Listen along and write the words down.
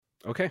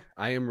Okay,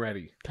 I am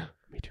ready.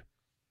 Me too.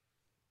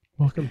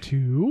 Welcome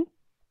to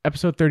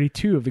episode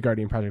 32 of the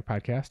Guardian Project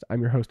podcast. I'm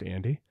your host,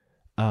 Andy.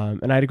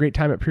 And I had a great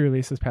time at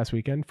pre-release this past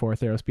weekend for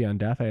Theros Beyond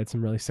Death. I had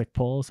some really sick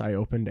pulls. I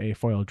opened a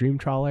foil Dream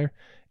Trawler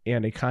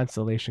and a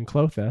Constellation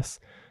Klothys.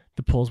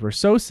 The pulls were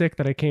so sick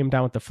that I came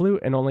down with the flu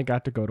and only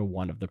got to go to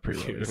one of the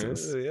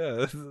pre-releases. Yeah,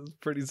 this is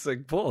pretty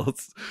sick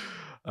pulls.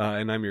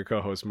 And I'm your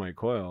co-host, Mike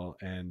Coyle.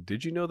 And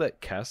did you know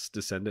that Kess,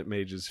 Descendant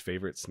Mage's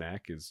favorite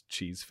snack is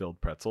cheese-filled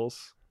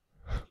pretzels?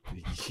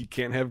 You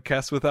can't have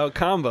Kess without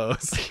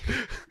combos.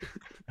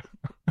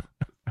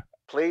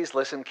 Please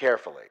listen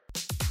carefully.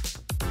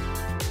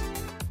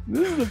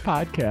 This is a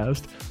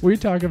podcast where we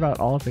talk about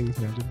all things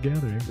Magic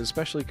Gathering.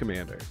 Especially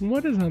Commander.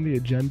 What is on the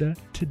agenda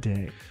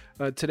today?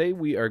 Today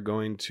we are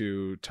going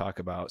to talk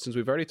about, since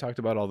we've already talked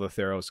about all the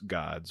Theros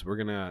gods, we're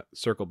going to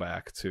circle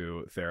back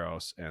to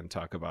Theros and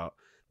talk about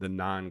the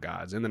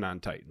non-gods and the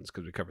non-titans,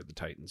 because we covered the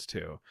titans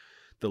too.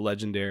 The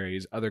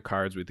legendaries, other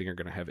cards we think are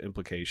going to have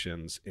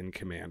implications in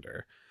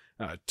Commander.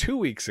 2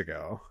 weeks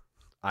ago,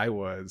 I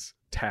was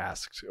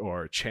tasked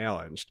or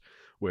challenged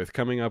with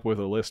coming up with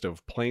a list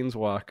of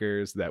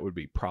planeswalkers that would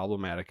be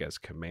problematic as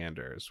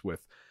commanders,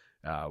 with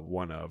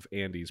one of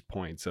Andy's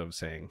points of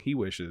saying he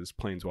wishes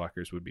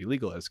planeswalkers would be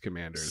legal as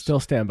commanders. Still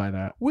stand by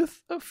that.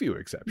 With a few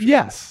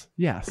exceptions.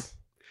 Yes.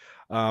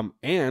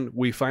 And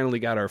we finally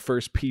got our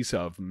first piece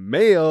of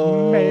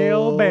mail.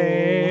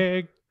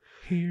 Mailbag.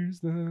 Here's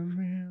the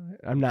mail.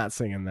 I'm not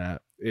singing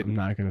that. I'm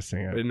not going to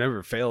sing it. It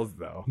never fails,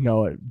 though.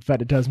 No,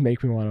 but it does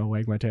make me want to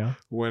wag my tail.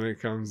 When it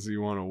comes,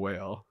 you want to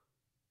wail.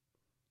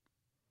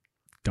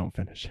 Don't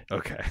finish it.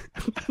 Okay.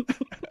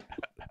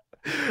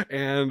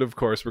 And, of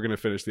course, we're going to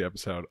finish the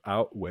episode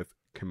out with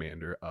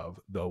Commander of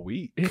the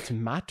Week. It's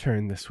my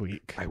turn this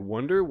week. I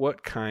wonder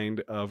what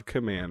kind of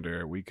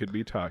commander we could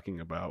be talking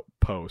about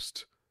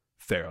post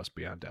Theros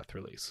Beyond Death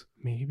release.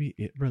 Maybe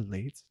it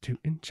relates to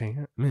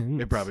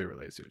enchantment. It probably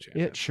relates to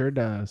enchantment. It sure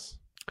does.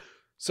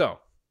 So,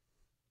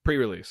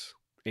 pre-release.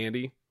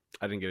 Andy,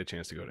 I didn't get a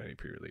chance to go to any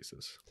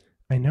pre-releases.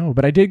 I know,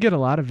 but I did get a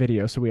lot of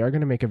video, so we are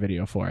going to make a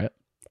video for it.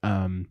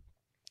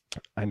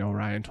 I know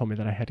Ryan told me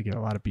that I had to get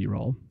a lot of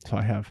B-roll, so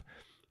I have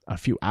a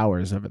few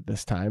hours of it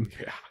this time.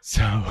 Yeah.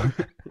 So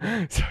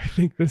I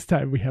think this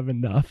time we have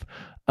enough.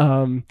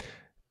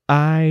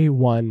 I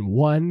won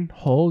one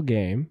whole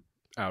game.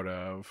 Out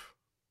of?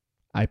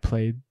 I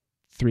played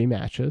 3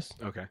 matches.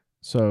 Okay.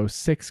 So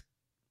six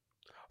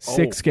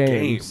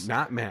games. Game,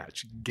 not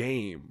match.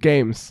 Game.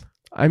 Games.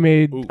 I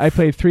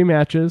played 3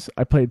 matches.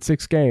 I played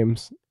 6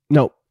 games.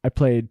 No, I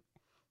played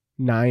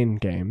 9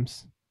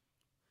 games.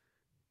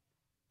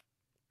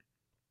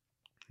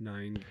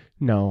 9.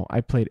 No,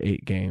 I played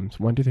 8 games.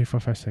 1, 2, 3, 4,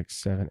 5, 6,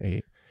 7,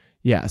 8.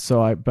 Yeah,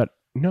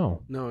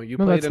 no. No, you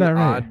No, played that's an not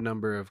right. odd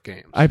number of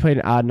games. I played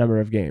an odd number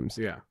of games.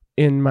 Yeah.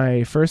 In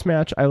my first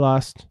match, I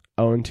lost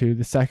 0-2.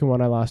 The second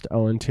one, I lost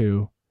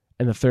 0-2.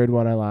 And the third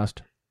one, I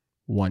lost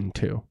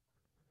 1-2.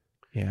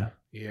 Yeah.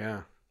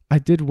 Yeah. I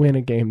did win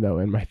a game, though,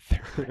 in my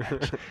third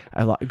match.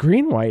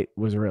 Green-White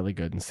was really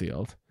good and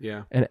sealed.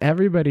 Yeah. And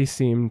everybody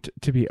seemed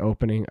to be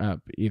opening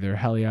up either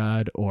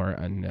Heliod or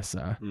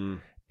Anissa.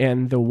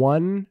 And the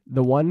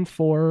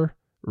 1/4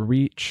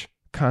 reach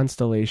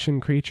constellation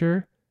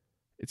creature,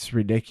 it's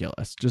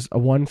ridiculous. Just a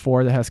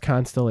 1/4 that has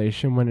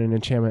constellation. When an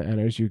enchantment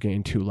enters, you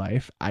gain 2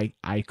 life. I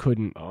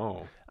couldn't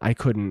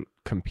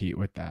compete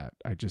with that.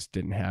 I just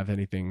didn't have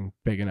anything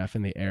big enough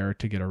in the air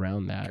to get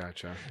around that.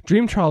 Gotcha.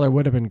 Dream Trawler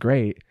would have been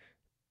great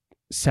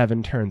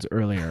 7 turns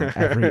earlier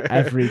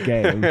every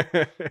game.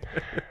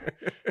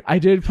 I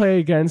did play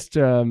against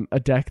a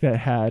deck that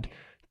had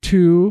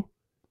 2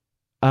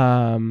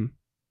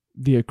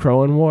 the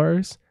Akroan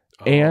Wars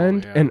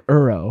and an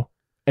Uro,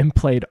 and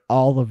played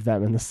all of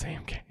them in the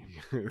same game.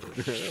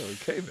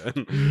 Okay,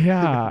 then.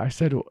 Yeah, I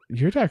said,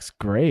 your deck's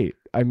great.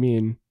 I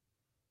mean,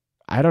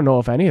 I don't know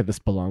if any of this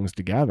belongs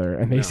together.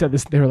 And they said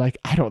this, they were like,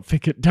 I don't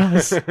think it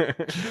does.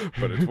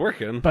 But it's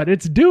working. But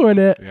it's doing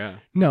it. Yeah.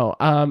 No,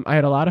 I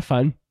had a lot of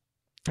fun.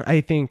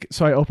 I think,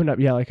 so I opened up,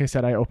 like I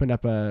said, I opened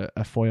up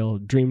a foil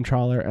Dream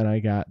Trawler, and I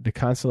got the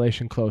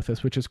Constellation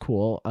Klothys, which is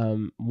cool.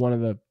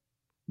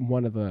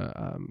 One of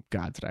the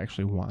gods that I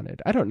actually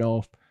wanted. I don't know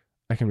if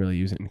I can really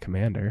use it in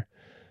Commander.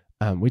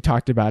 We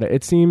talked about it.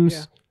 It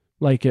seems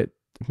like it.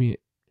 I mean,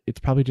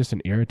 it's probably just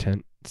an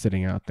irritant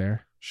sitting out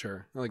there.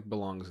 Sure, it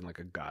belongs in a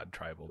god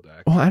tribal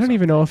deck. Well, I don't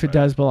even know if it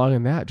does belong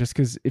in that. Just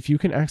because if you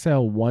can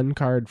exile 1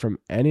 card from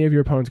any of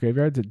your opponent's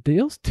graveyards, it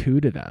deals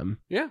 2 to them.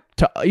 Yeah.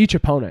 To each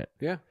opponent.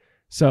 Yeah.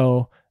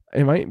 So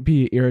it might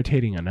be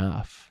irritating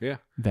enough. Yeah.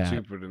 That so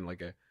you put in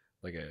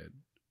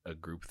a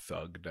group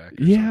thug deck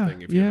or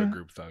something, if you have a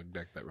group thug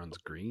deck that runs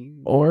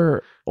green.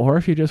 Or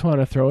if you just want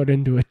to throw it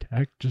into a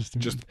deck,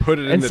 just put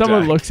it in and the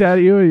someone deck. looks at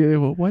you, and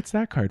you, well, what's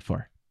that card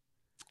for?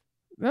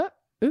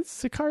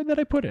 It's a card that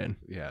I put in.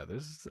 Yeah,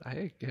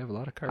 I have a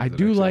lot of cards. I that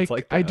do actually- like, it's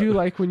like I that. do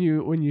like when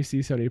you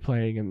see somebody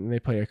playing and they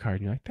play a card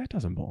and you're like, that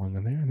doesn't belong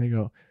in there, and they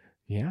go,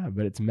 yeah,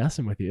 but it's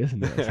messing with you,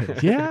 isn't it?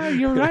 Like, yeah,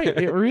 you're right.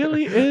 It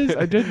really is.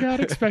 I did not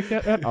expect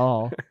that at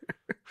all.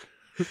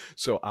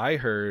 So I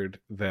heard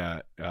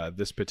that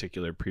this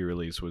particular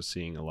pre-release was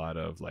seeing a lot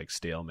of like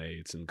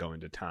stalemates and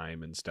going to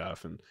time and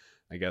stuff, and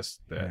I guess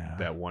that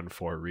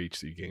 1/4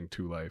 reach that you gain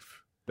 2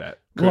 life, that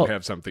could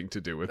have something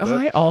to do with it.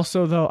 I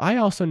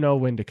also know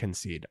when to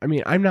concede. I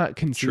mean, I'm not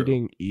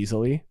conceding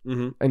easily,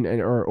 and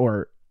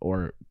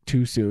or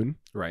too soon,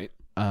 right?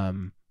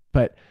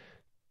 But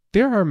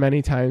there are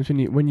many times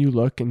when you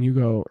look and you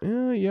go,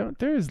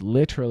 there is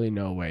literally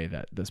no way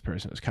that this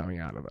person is coming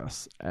out of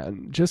this,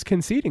 and just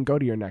concede and go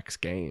to your next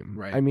game.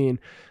 Right. I mean,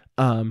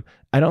 I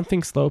don't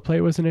think slow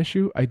play was an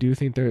issue. I do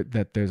think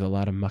that there's a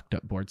lot of mucked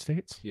up board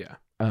states. Yeah.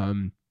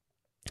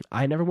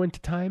 I never went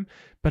to time,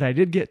 but I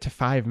did get to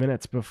 5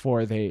 minutes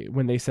before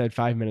when they said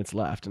 5 minutes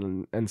left,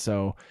 and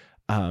so,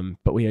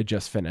 but we had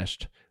just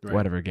finished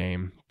whatever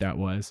game that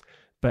was.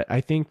 But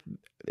I think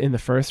in the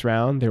first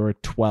round there were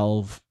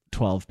 12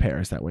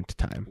 pairs that went to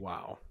time.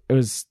 Wow. It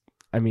was,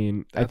 I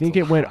mean, I think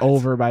it went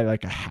over by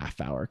like a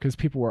half hour because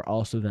people were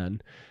also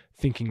then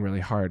thinking really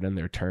hard on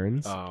their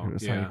turns. Oh, and it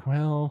was like,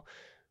 well,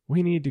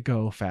 we need to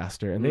go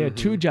faster. And they had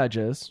 2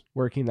 judges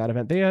working that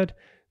event. They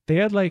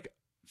had like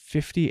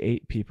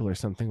 58 people or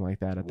something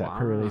like that at that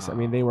pre-release. I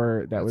mean,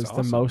 that was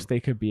the most they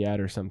could be at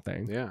or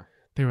something. Yeah.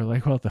 They were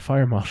like, well, if the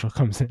fire marshal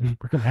comes in,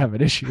 we're going to have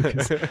an issue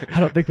because I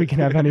don't think we can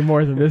have any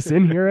more than this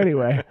in here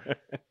anyway.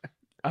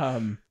 They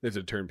have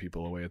to turn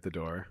people away at the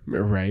door.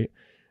 Right.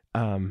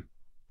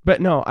 But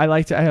no, I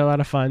liked it. I had a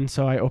lot of fun.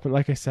 So I opened,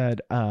 like I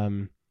said,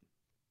 I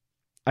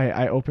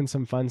opened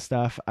some fun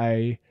stuff.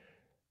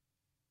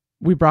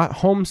 We brought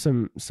home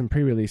some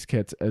pre-release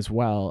kits as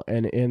well.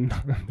 And in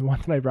the one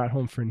that I brought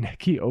home for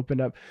Nick, he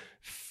opened up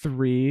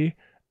 3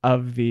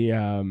 of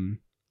the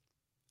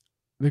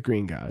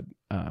Green God.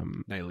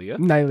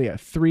 Nylea.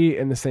 3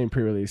 in the same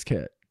pre-release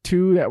kit.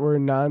 2 that were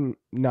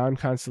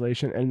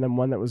non-constellation, and then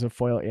 1 that was a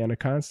foil and a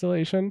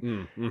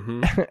constellation.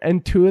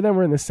 And 2 of them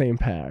were in the same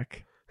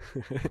pack.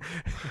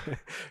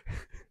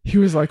 He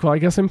was like, well, I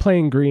guess I'm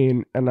playing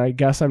green, and I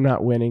guess I'm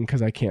not winning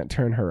because I can't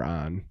turn her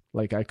on.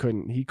 Like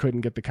he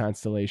couldn't get the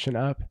constellation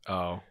up.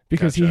 Oh,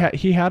 because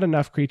he had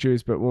enough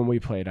creatures, but when we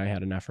played, I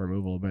had enough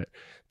removal. But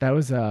that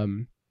was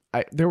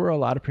there were a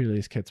lot of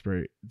pre-release kits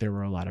where there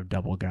were a lot of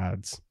double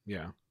gods.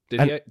 Yeah.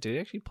 Did he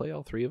actually play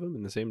all 3 of them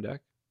in the same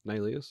deck?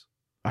 Nyleas?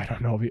 I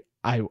don't know.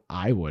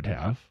 I would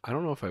have. I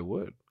don't know if I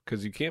would,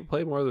 because you can't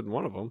play more than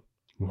one of them.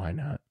 Why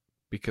not?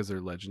 Because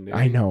they're legendary.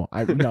 I know.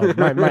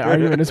 My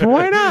argument is, well,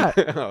 why not?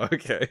 Oh,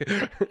 okay.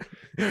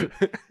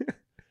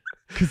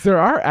 Because there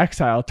are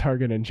exile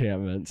target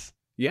enchantments.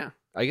 Yeah,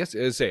 I guess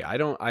I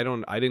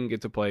didn't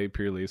get to play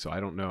purely, so I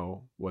don't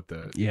know what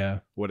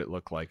it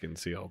looked like in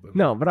sealed.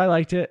 No, but I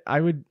liked it.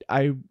 I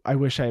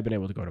wish I had been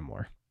able to go to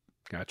more.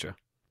 Gotcha.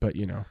 But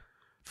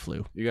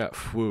flu. You got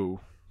flu.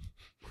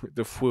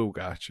 The flu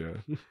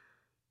gotcha.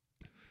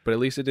 But at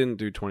least it didn't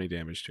do 20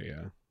 damage to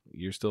you.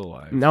 You're still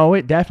alive. No,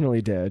 it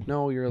definitely did.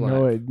 No, you're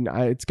alive. No,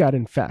 it's got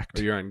infect.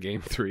 Or you're on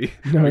game 3.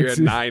 No, you're at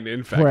 9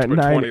 infect with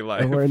 20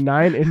 life. We're at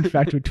 9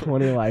 infect with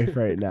 20 life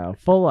right now.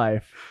 Full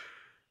life.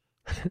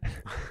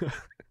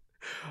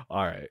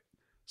 All right.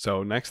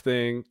 So next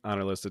thing on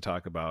our list to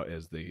talk about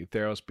is the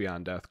Theros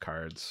Beyond Death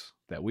cards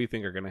that we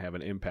think are going to have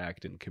an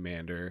impact in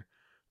Commander,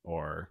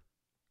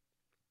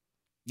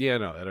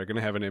 that are going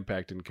to have an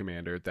impact in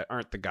Commander that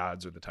aren't the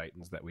gods or the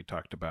titans that we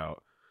talked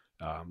about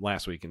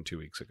last week and 2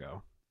 weeks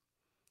ago.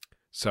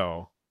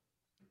 So,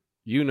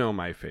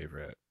 my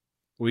favorite.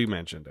 We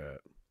mentioned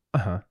it.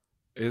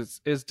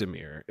 Is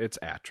Dimir. It's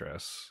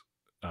Atris,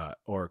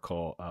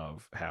 Oracle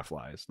of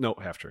Half-Lies. No,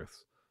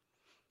 Half-Truths.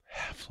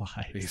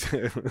 Half-Lies.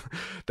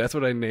 That's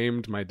what I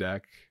named my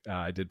deck.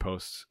 I did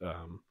post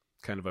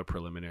kind of a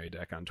preliminary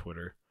deck on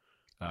Twitter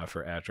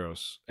for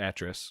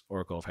Atris,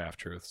 Oracle of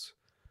Half-Truths.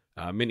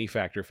 Mini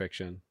Factor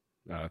Fiction,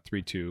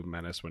 3/2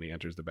 menace when he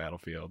enters the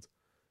battlefield.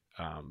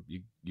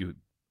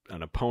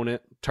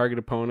 Target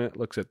opponent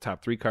looks at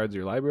top 3 cards of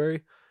your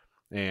library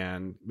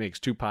and makes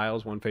 2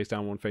 piles, one face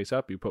down, one face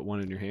up. You put one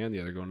in your hand,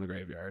 the other go in the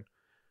graveyard.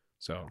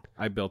 So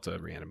I built a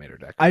Reanimator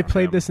deck. I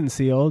played this in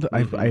sealed.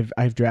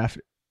 I've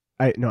drafted.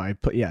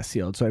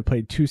 Sealed. So I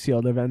played 2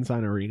 sealed events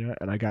on Arena,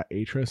 and I got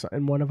Atris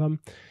in one of them.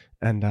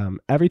 And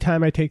every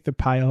time I take the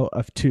pile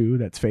of 2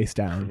 that's face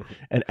down,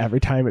 and every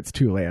time it's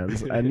 2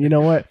 lands. And you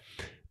know what?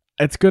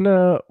 It's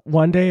gonna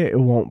one day it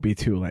won't be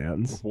 2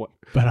 lands. What?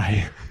 But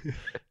I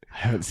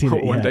haven't seen it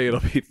yet. One day it'll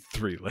be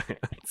 3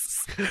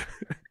 lands,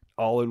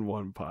 all in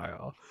one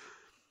pile.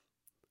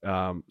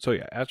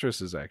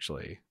 Atris is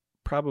actually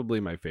probably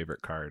my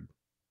favorite card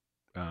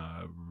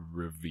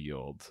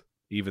revealed.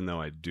 Even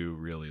though I do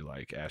really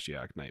like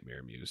Ashiok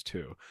Nightmare Muse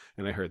too,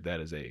 and I heard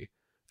that is a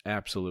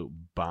absolute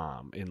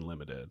bomb in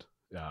limited.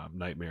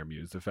 Nightmare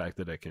Muse, the fact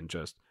that it can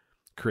just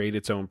create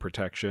its own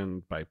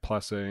protection by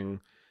plussing,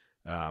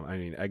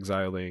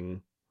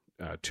 exiling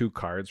 2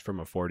 cards from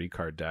a 40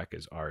 card deck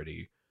is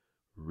already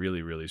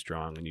really, really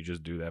strong, and you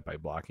just do that by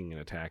blocking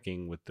and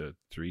attacking with the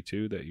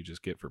 3/2 that you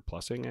just get for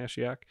plussing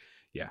Ashiok.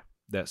 Yeah,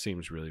 that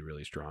seems really,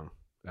 really strong.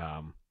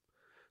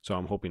 So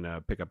I'm hoping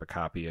to pick up a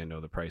copy. I know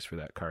the price for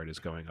that card is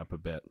going up a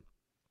bit.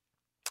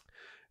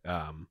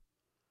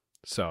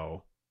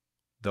 So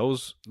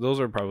those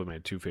are probably my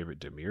two favorite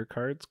Dimir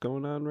cards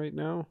going on right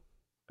now.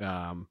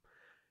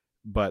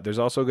 But there's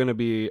also going to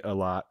be a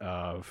lot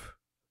of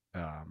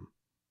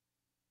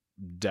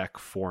deck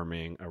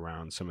forming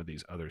around some of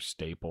these other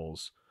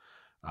staples.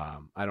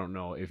 I don't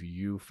know if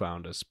you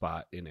found a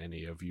spot in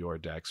any of your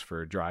decks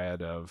for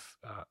Dryad of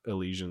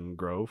Elysian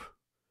Grove,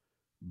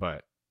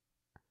 but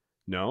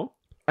no?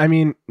 I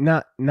mean,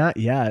 not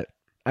yet.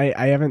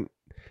 I haven't.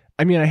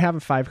 I mean, I have a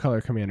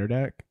 5-color commander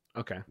deck.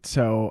 Okay.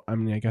 So, I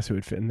mean, I guess it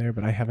would fit in there,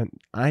 but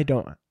I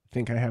don't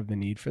think I have the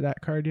need for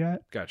that card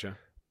yet. Gotcha.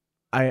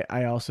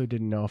 I also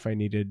didn't know if I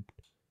needed.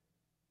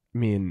 I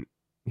mean,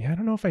 yeah, I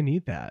don't know if I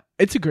need that.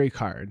 It's a great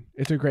card.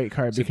 It's a great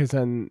card because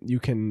then you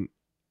can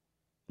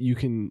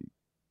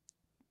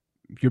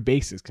your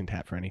bases can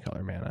tap for any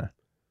color mana.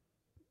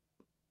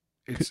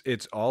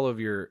 It's all of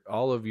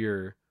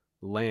your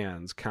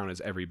lands count as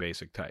every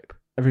basic type.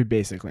 Every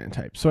basic land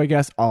type. So I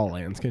guess all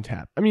lands can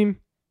tap. I mean,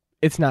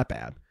 it's not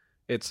bad.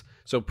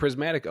 So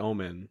Prismatic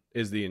Omen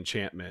is the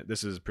enchantment.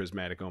 This is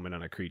Prismatic Omen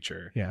on a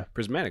creature. Yeah.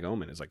 Prismatic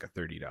Omen is like a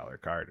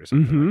 $30 card or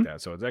something like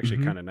that. So it's actually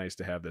Mm-hmm. kind of nice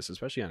to have this,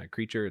 especially on a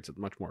creature. It's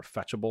much more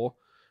fetchable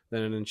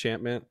than an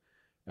enchantment.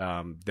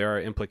 There are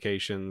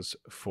implications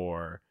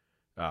for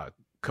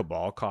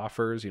Cabal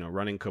Coffers,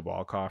 running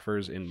Cabal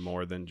Coffers in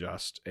more than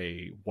just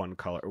a one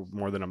color,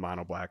 more than a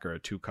mono black or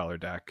a 2-color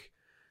deck.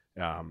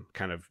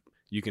 Kind of,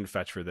 you can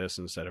fetch for this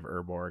instead of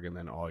Urborg, and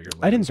then all your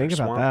lands I didn't think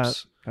are about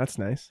swamps. that. That's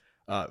nice.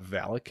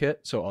 Valakut,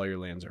 so all your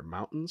lands are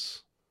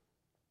mountains.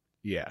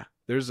 Yeah,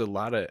 there's a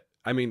lot of,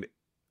 I mean,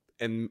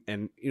 and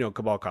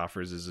Cabal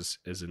Coffers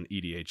is an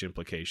EDH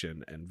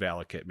implication, and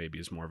Valakut maybe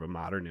is more of a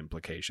modern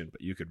implication,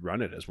 but you could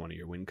run it as one of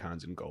your win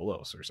cons in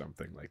Golos or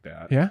something like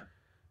that. Yeah.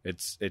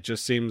 It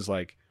just seems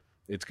like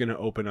it's going to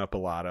open up a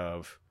lot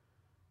of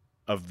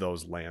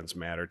those lands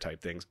matter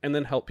type things, and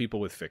then help people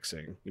with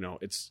fixing.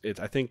 It's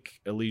I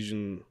think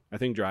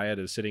Dryad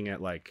is sitting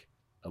at like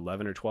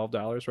 $11 or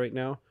 $12 right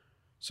now,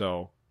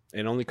 so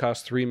it only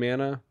costs 3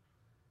 mana,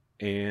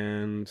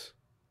 and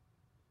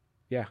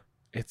yeah,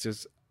 it's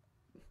just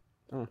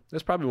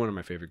that's probably one of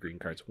my favorite green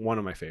cards. One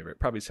of my favorite,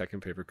 probably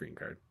second favorite green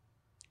card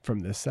From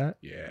this set?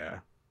 Yeah,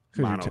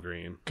 'Cause mono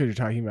green. Because you're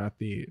talking about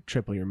the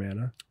triple your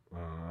mana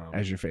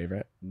as your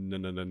favorite.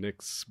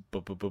 Nyx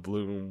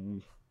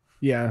Bloom.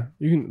 Yeah,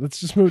 let's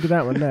just move to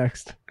that one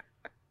next.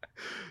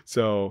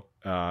 So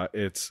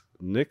it's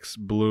Nyx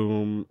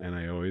Bloom, and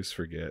I always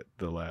forget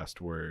the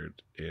last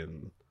word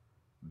in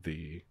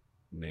the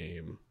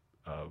name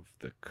of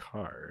the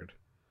card.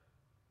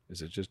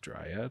 Is it just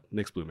Dryad?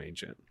 Nyx Bloom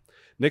Ancient.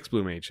 Nyx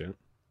Bloom Ancient.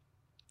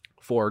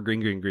 4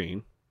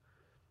 green,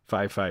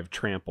 5/5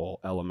 trample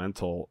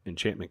elemental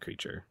enchantment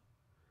creature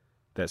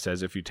that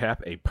says if you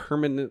tap a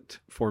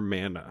permanent for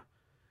mana,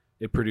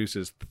 it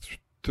produces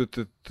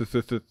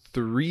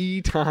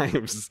 3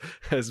 times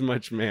as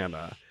much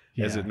mana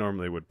as it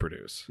normally would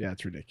produce. Yeah,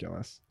 it's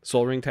ridiculous.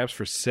 Sol Ring taps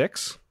for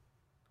 6.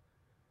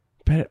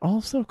 But it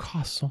also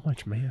costs so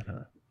much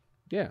mana.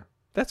 Yeah,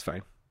 that's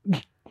fine.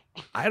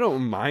 I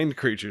don't mind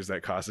creatures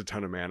that cost a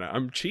ton of mana.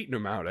 I'm cheating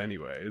them out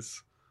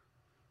anyways.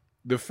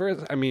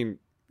 I mean,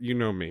 you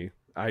know me.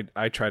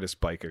 I try to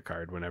spike a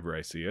card whenever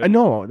I see it.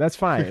 No, that's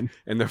fine.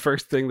 And the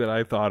first thing that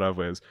I thought of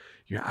was,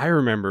 I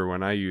remember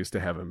when I used to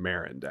have a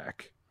Marin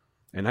deck,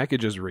 and I could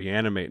just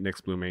reanimate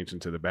Nyx Bloom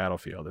Ancient to the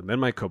battlefield, and then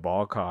my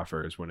Cabal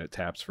Coffers, when it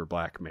taps for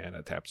black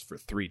mana, taps for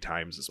 3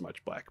 times as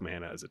much black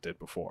mana as it did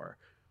before.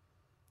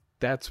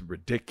 That's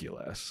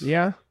ridiculous.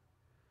 Yeah.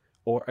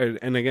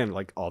 And again,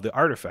 like all the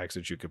artifacts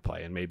that you could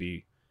play, and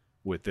maybe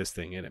with this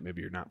thing in it,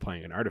 maybe you're not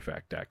playing an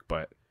artifact deck,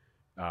 but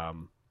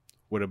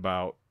what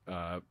about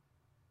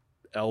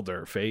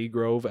Elder?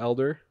 Feygrove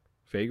Elder?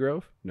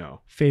 Feygrove? No.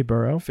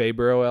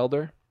 Feyburrow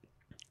Elder?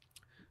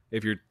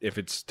 If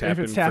it's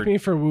tapping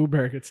for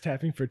Wooburg, it's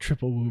tapping for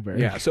triple Wooburg.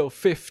 Yeah, so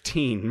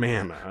 15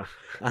 mana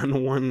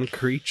on one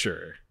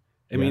creature.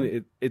 I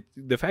mean,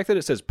 the fact that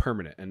it says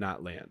permanent and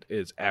not land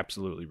is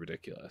absolutely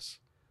ridiculous.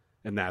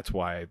 And that's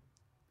why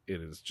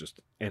it is just,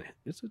 and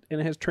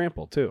it has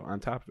trample too on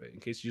top of it, in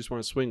case you just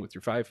want to swing with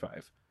your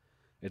 5/5.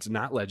 It's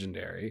not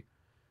legendary,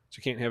 so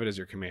you can't have it as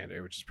your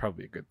commander, which is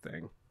probably a good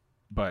thing.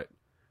 But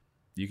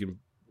you can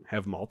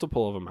have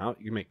multiple of them out.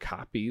 You can make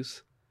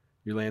copies.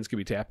 Your lands could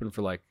be tapping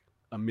for like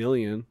 1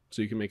 million,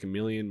 so you can make 1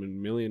 million,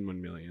 1 million,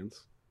 1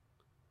 millions.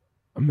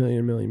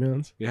 1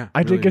 millions. Yeah,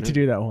 I did get to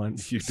do that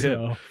once. You did.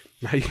 So.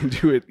 Now you can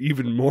do it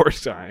even more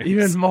times.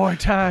 Even more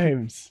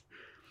times.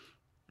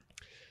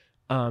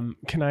 Can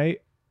I?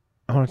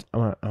 I want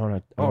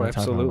to. Oh,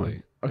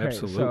 absolutely. Okay,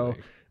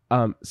 Absolutely.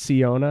 so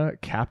Siona,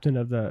 captain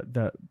of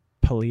the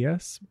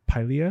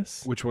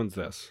Pyleus. Which one's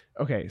this?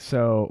 Okay,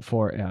 so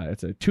for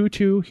it's a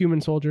 2/2 human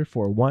soldier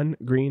for 1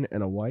 green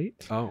and a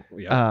white. Oh,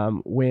 yeah.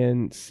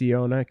 When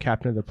Siona,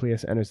 captain of the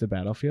Pyleus, enters the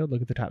battlefield,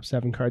 look at the top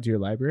 7 cards of your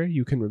library.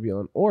 You can reveal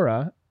an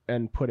aura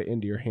and put it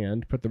into your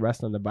hand. Put the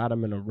rest on the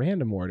bottom in a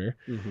random order.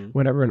 Mm-hmm.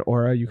 Whenever an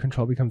aura you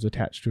control becomes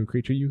attached to a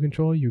creature you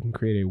control, you can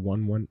create a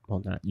 1/1.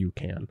 Well, not you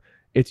can.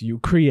 It's you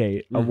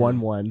create a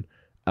 1/1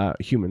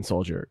 human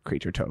soldier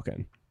creature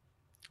token.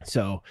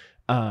 So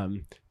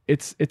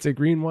it's a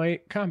green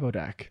white combo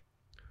deck,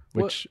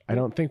 which I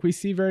don't think we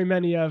see very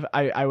many of.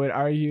 I would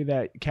argue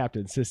that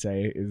Captain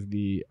Sisay is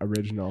the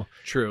original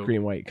True.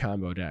 green white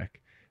combo deck.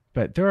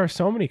 But there are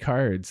so many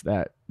cards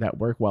that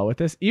work well with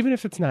this, even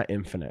if it's not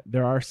infinite.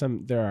 There's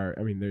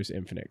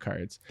infinite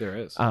cards. There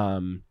is.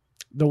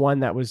 The one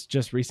that was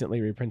just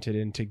recently reprinted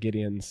into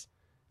Gideon's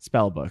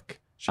spellbook.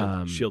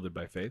 Shielded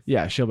by Faith.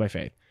 Yeah, Shield by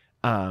Faith.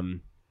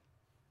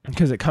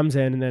 Because it comes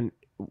in and then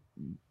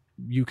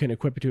you can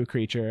equip it to a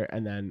creature,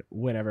 and then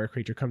whenever a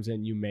creature comes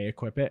in, you may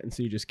equip it, and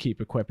so you just keep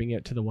equipping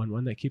it to the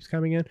 1/1 that keeps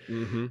coming in.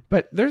 Mm-hmm.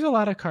 But there's a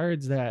lot of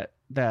cards that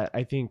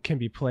I think can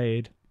be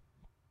played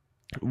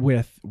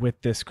with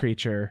this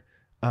creature,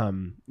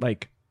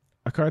 like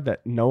a card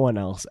that no one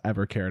else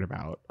ever cared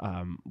about,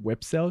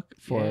 Whip Silk.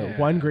 For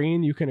 1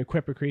 green, you can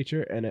equip a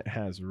creature and it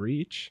has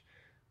reach.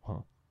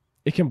 Well,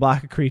 it can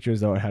block a creature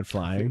as though it had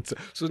flying,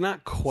 so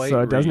not quite.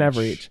 so it doesn't have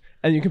reach,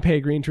 and you can pay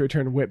a green to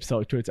return Whip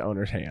Silk to its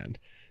owner's hand.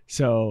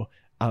 So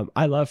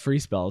I love free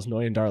spells.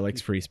 Noyandar likes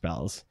free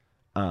spells,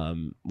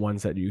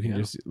 ones that you can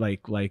just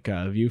like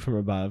View from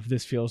Above.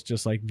 This feels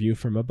just like View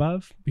from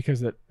Above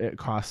because it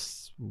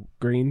costs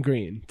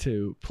green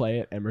to play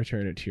it and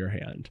return it to your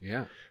hand.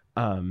 Yeah.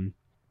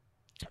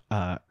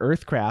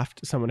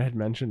 Earthcraft, someone had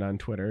mentioned on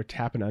Twitter,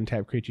 tap an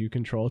untapped creature you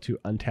control to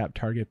untap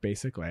target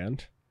basic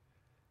land.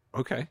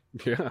 Okay.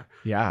 Yeah.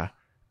 Yeah.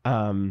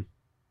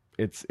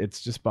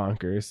 It's just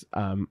bonkers.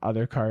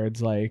 Other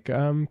cards like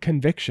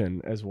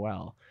Conviction as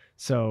well.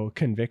 So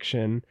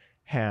Conviction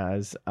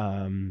has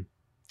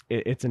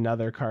it's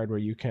another card where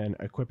you can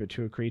equip it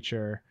to a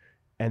creature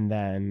and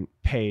then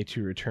pay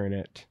to return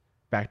it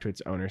back to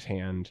its owner's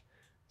hand.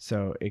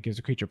 So it gives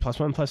a creature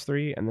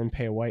 +1/+3 and then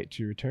pay a white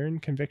to return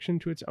Conviction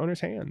to its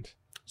owner's hand.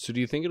 So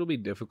do you think it'll be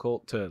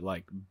difficult to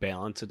like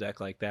balance a deck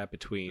like that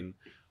between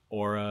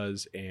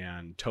auras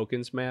and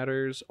tokens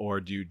matters, or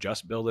do you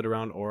just build it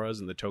around auras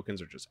and the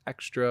tokens are just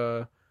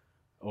extra?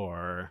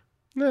 Or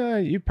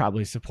You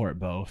probably support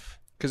both.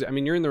 Because I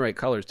mean, you're in the right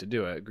colors to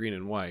do it, green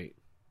and white,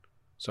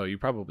 so you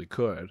probably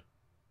could.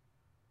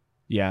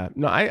 Yeah,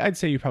 no, I'd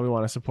say you probably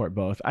want to support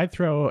both. I'd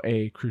throw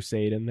a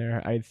Crusade in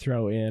there. I'd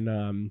throw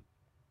in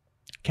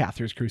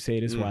Cather's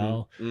Crusade as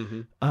well.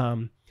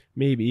 Mm-hmm.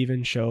 Maybe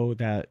even show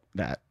that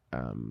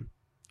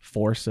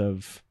force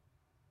of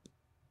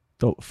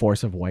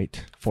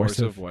white. Force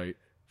of white.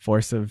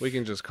 Force of. We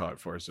can just call it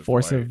force of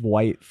force white. of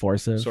white.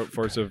 Force of.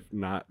 Force of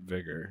not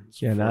vigor.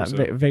 Yeah, not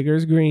Force of-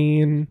 vigor's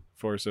green.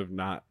 Force of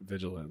not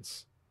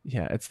vigilance.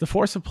 Yeah, it's the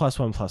force of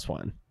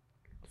 +1/+1.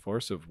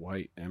 Force of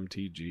white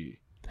MTG.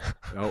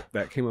 Oh,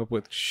 that came up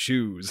with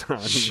shoes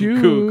on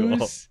Shoes.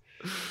 Google.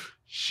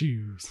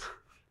 Shoes.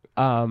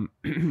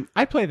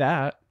 I'd play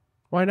that.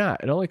 Why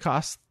not? It only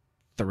costs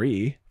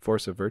 3.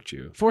 Force of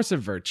virtue. Force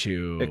of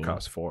Virtue. It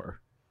costs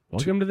 4.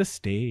 Welcome to the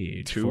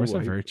stage. 2 Force white,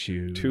 of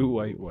Virtue. 2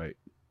 white.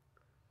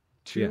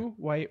 2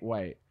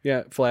 white.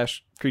 Yeah,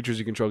 flash creatures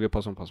you control get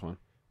 +1/+1.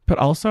 But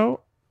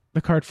also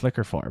the card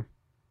Flicker form.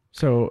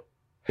 So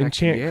Heck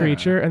enchant yeah.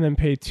 creature and then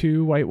pay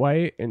 2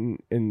 white and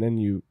then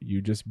you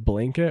just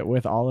blink it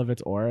with all of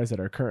its auras that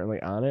are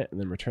currently on it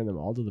and then return them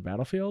all to the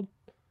battlefield.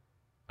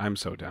 I'm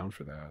so down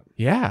for that.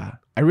 Yeah,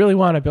 I really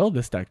want to build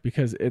this deck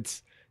because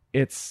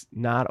it's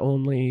not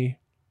only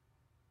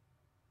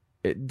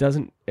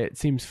it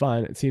seems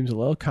fun, it seems a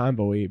little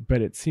combo-y,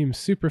 but it seems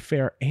super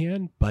fair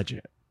and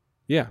budget.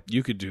 Yeah,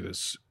 you could do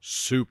this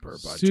super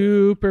budget.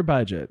 Super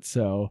budget.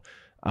 So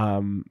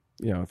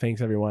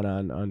thanks everyone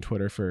on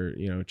Twitter for,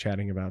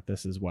 chatting about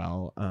this as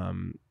well.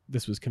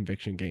 This was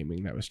Conviction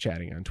Gaming that was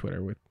chatting on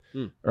Twitter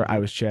or I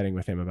was chatting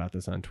with him about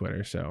this on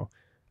Twitter. So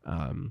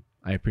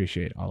I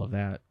appreciate all of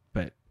that,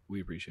 but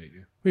We appreciate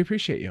you. we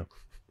appreciate you.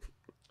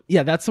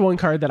 Yeah, that's the one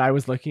card that I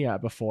was looking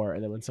at before.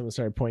 And then when someone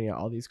started pointing out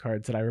all these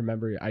cards that I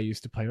remember I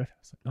used to play with, I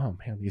was like, oh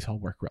man, these all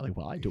work really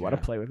well. I do want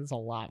to play with this a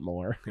lot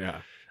more.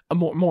 Yeah,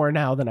 More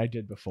now than I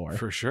did before.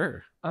 for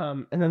sure.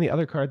 And then the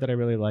other card that I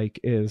really like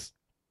is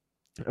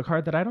a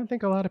card that I don't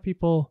think a lot of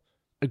people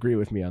agree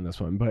with me on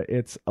this one, but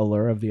it's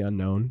Allure of the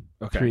Unknown.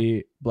 Okay.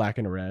 3 black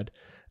and a red.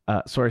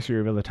 Sorcery,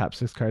 reveal the top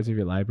 6 cards of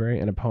your library.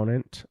 An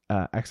opponent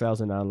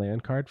exiles a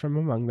non-land card from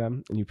among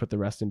them, and you put the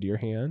rest into your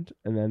hand.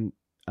 And then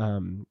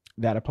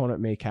that opponent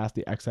may cast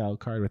the exiled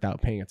card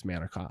without paying its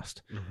mana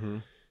cost. Mm-hmm.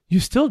 You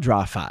still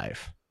draw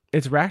 5.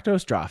 It's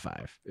Rakdos draw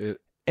 5.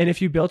 And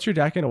if you built your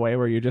deck in a way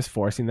where you're just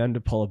forcing them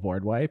to pull a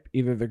board wipe,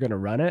 either they're going to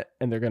run it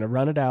and they're going to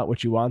run it out,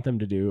 which you want them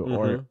to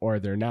do, or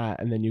they're not.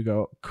 And then you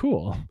go,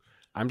 cool.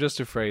 I'm just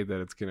afraid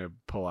that it's going to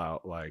pull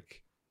out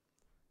like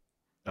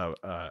an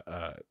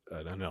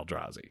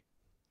Eldrazi,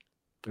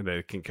 and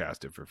they can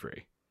cast it for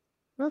free.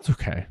 That's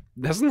okay.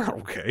 That's not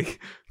okay.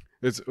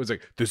 It's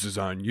like, this is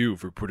on you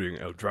for putting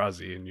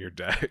Eldrazi in your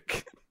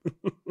deck.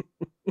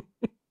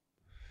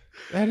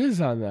 That is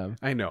on them.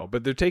 I know,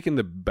 but they're taking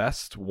the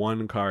best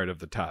one card of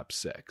the top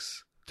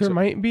 6. There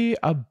might be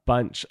a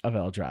bunch of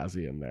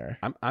Eldrazi in there.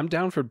 I'm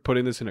down for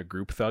putting this in a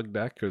group thug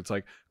deck. It's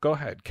like, go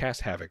ahead,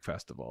 cast Havoc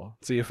Festival.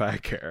 See if I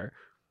care.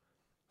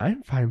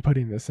 I'm fine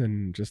putting this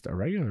in just a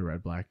regular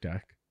red-black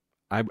deck.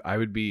 I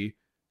would be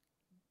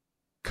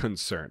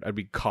concerned. I'd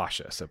be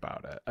cautious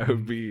about it. I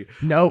would be.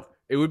 Nope.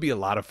 It would be a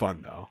lot of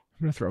fun though.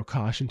 I'm gonna throw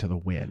caution to the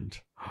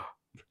wind.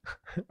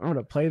 I'm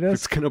gonna play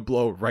this It's gonna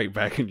blow right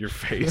back in your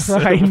face.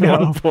 I at know.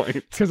 one point.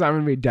 because I'm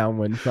gonna be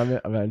downwind from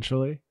it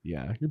eventually.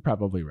 Yeah, you're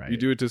probably right. You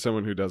do it to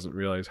someone who doesn't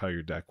realize how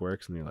your deck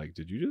works, and you're like,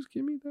 "Did you just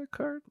give me that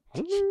card?"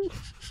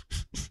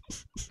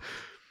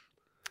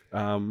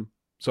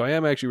 So I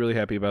am actually really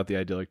happy about the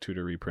Idyllic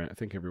Tutor reprint. I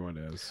think everyone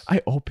is.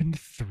 I opened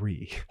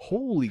 3.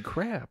 Holy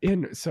crap!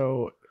 And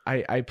so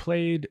I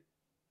played.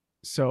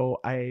 So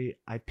I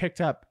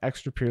picked up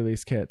extra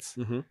pre-release kits,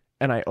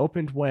 and I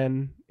opened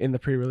one in the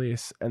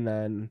pre-release, and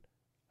then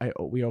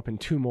we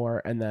opened 2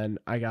 more, and then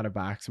I got a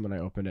box, and when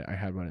I opened it, I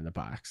had one in the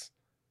box.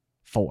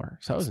 4.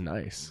 So that was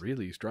nice.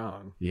 Really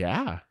strong.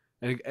 Yeah.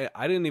 And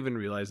I didn't even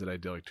realize that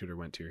Idyllic Tutor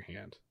went to your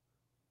hand.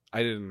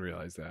 I didn't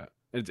realize that.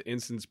 It's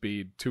instant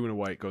speed, 2 and a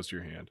white goes to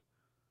your hand.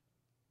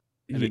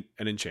 An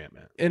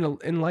enchantment.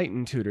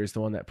 Enlightened Tutor is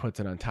the one that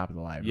puts it on top of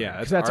the library. Yeah,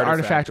 because that's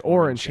artifact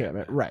or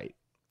enchantment. Right.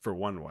 For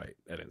 1 white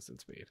at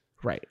instant speed.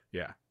 Right.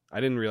 Yeah.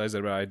 I didn't realize that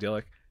about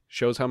Idyllic.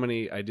 Shows how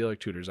many Idyllic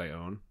Tutors I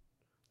own.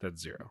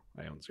 That's 0.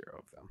 I own 0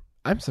 of them.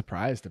 I'm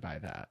surprised by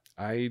that.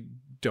 I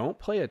don't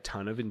play a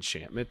ton of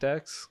enchantment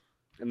decks.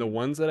 And the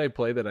ones that I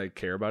play that I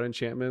care about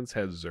enchantments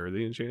has Zur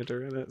the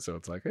Enchanter in it. So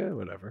it's like,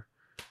 whatever.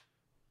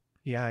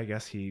 Yeah, I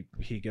guess he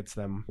gets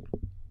them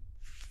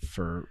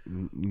for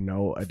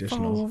no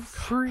additional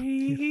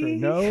free. For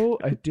no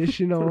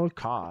additional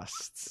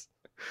costs.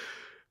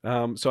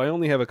 So I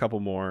only have a couple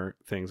more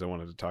things I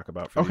wanted to talk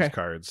about for these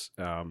cards.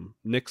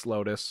 Nyx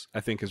Lotus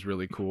I think is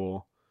really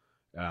cool.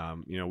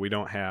 We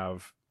don't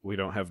have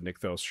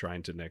Nykthos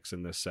Shrine to Nyx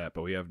in this set,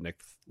 but we have Nyx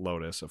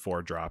Lotus, a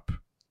 4-drop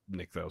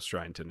Nykthos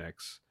Shrine to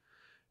Nyx.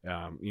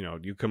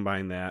 You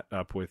combine that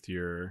up with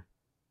your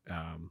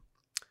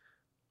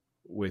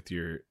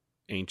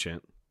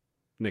Ancient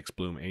Nyx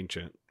Bloom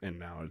Ancient, and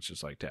now it's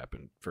just like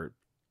tapping for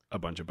a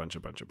bunch of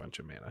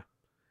mana.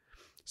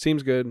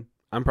 Seems good.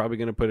 I'm probably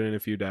going to put it in a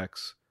few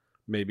decks.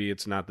 Maybe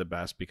it's not the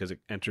best because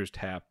it enters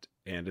tapped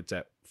and it's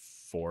at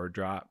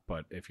 4-drop,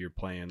 but if you're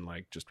playing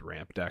like just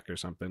ramp deck or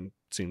something,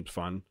 it seems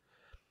fun.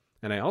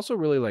 And I also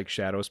really like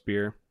Shadow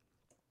Spear,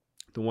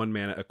 the 1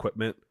 mana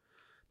equipment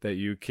that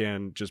you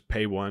can just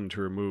pay 1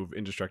 to remove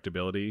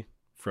indestructibility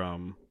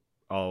from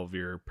all of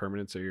your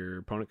permanents or your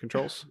opponent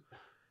controls.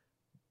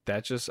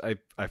 That just,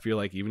 I feel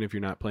like even if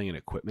you're not playing an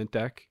equipment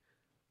deck,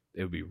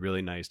 it would be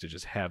really nice to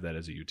just have that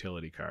as a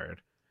utility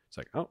card. It's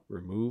like,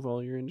 remove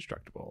all your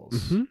indestructibles.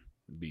 It'd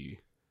be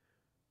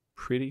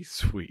pretty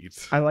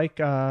sweet. I like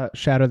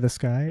Shadow the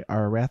Sky,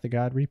 our Wrath of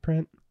God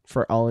reprint,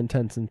 for all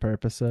intents and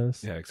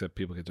purposes. Yeah, except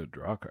people get to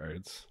draw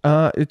cards.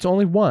 It's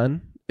only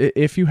 1.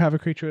 If you have a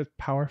creature with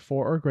power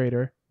 4 or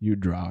greater, you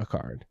draw a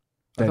card.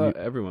 I thought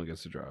everyone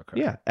gets to draw a card.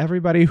 Yeah,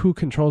 everybody who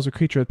controls a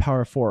creature with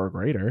power 4 or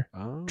greater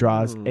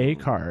draws a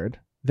card.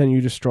 Then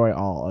you destroy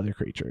all other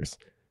creatures.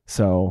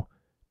 So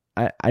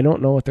I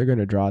don't know what they're going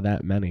to draw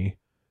that many.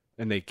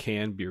 And they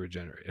can be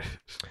regenerated.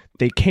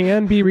 They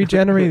can be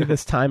regenerated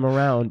this time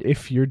around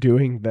if you're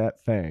doing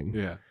that thing.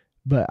 Yeah.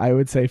 But I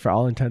would say for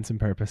all intents and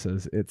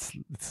purposes,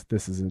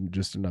 this isn't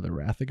just another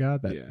Wrath of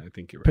God that I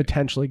think you're right.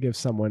 Potentially gives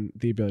someone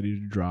the ability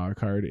to draw a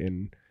card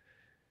in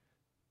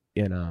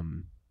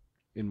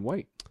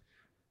white.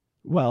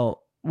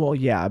 Well,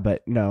 yeah,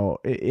 but no,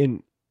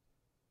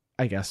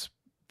 I guess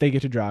they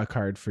get to draw a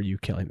card for you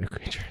killing the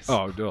creatures.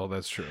 Oh, no,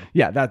 that's true.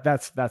 Yeah,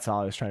 that's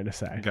all I was trying to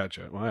say.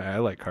 Gotcha. Well, I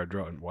like card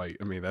draw in white.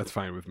 I mean, that's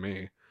fine with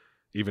me.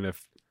 Even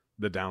if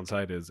the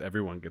downside is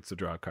everyone gets to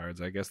draw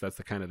cards. I guess that's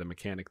the kind of the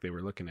mechanic they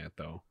were looking at,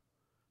 though.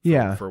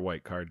 For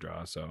white card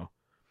draw. So,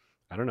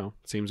 I don't know.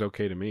 Seems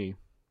okay to me.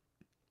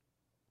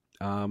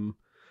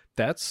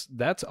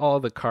 That's all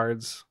the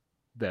cards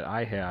that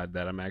I had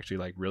that I'm actually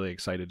like really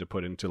excited to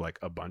put into like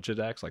a bunch of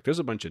decks. Like there's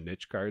a bunch of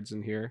niche cards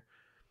in here.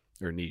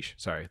 Or niche,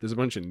 sorry. There's a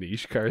bunch of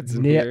niche cards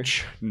in here.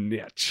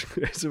 Niche.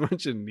 There's a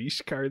bunch of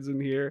niche cards in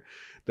here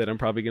that I'm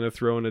probably going to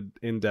throw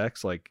in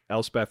decks, like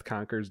Elspeth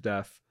Conquers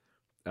Death.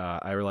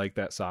 I like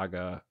that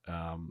saga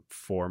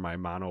for my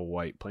mono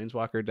white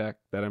Planeswalker deck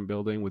that I'm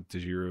building with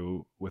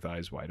Tajiri with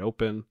Eyes Wide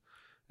Open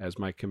as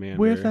my commander.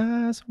 With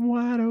Eyes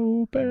Wide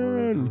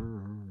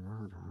Open.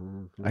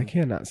 I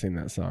cannot sing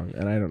that song,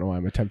 and I don't know why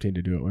I'm attempting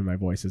to do it when my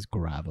voice is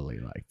gravelly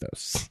like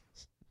this.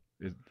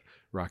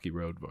 Rocky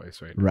Road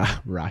voice, right?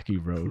 Rocky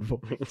Road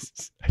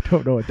voice. I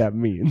don't know what that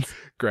means.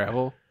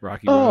 Gravel?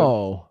 Rocky Road?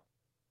 Oh.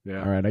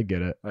 Yeah. All right, I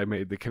get it. I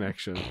made the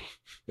connection.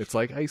 It's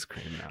like ice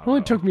cream now.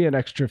 Only took me an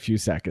extra few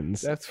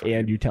seconds. That's fine.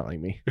 And you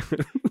telling me.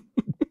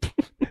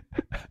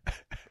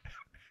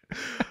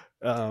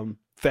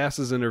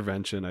 Thassa's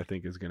Intervention, I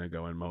think, is going to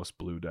go in most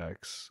blue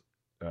decks.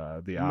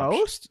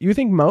 Most? You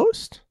think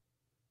most?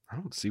 I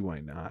don't see why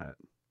not.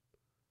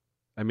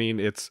 I mean,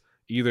 it's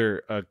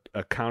either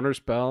a counter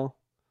spell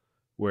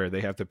where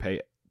they have to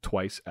pay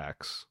twice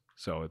X,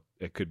 so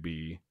it could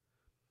be,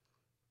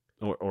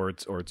 or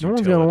it's no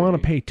one's gonna want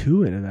to pay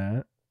 2 into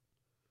that.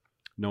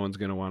 No one's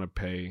gonna want to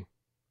pay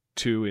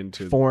 2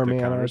 into 4 the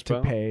mana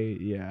counterspell. to pay.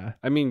 Yeah,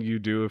 I mean you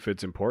do if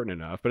it's important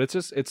enough, but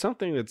it's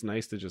something that's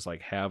nice to just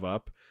like have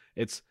up.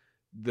 It's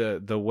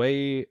the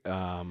way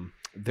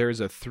there's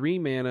a 3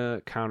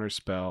 mana counter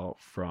spell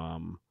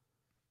from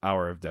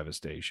Hour of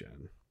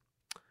Devastation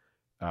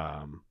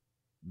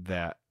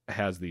that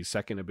has the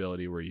second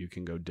ability where you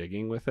can go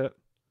digging with it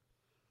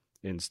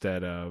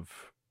instead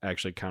of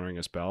actually countering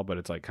a spell, but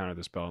it's like counter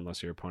the spell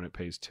unless your opponent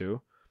pays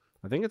 2.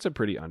 I think it's a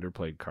pretty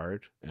underplayed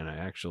card, and I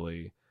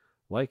actually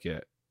like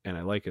it, and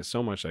I like it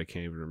so much I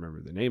can't even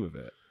remember the name of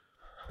it.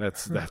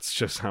 That's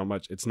just how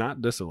much. It's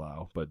not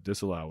Disallow, but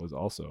Disallow was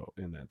also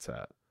in that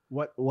set.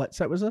 What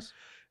set was this?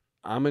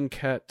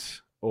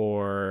 Amonkhet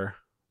or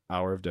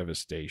Hour of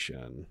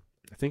Devastation.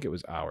 I think it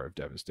was Hour of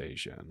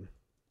Devastation.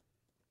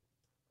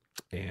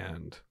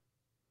 And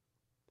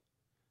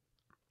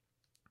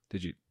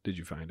did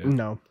you find it?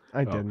 No,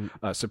 I didn't.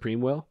 Supreme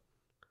Will.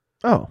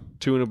 Oh,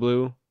 2 and a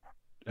blue.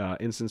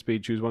 Instant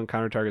speed. Choose one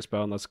counter target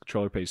spell unless the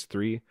controller pays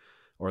 3.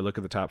 Or look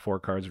at the top 4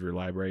 cards of your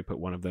library. Put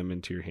one of them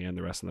into your hand.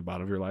 The rest in the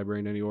bottom of your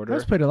library in any order. that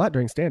was played a lot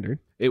during Standard.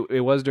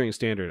 It was during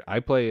Standard. I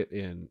play it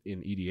in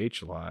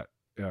EDH a lot,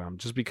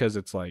 just because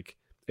it's like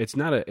it's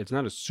not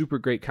a super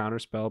great counter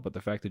spell, but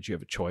the fact that you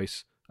have a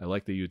choice, I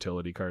like the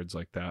utility cards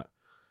like that.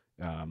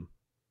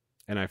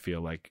 And I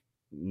feel like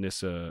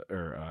Nissa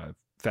or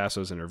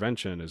Thassa's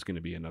Intervention is going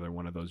to be another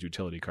one of those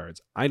utility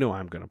cards. I know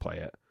I'm going to play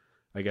it.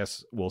 I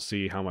guess we'll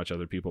see how much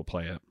other people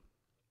play it.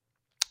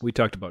 We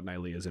talked about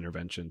Nylea's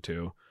Intervention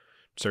too.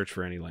 Search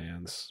for any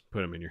lands,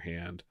 put them in your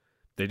hand.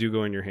 They do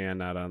go in your hand,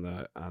 not on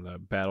the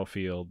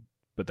battlefield,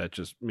 but that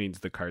just means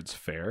the card's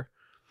fair.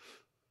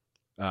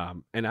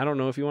 And I don't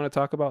know if you want to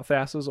talk about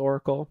Thassa's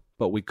Oracle,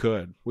 but we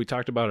could. We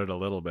talked about it a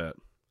little bit.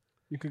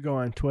 You could go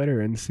on Twitter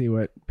and see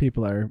what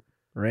people are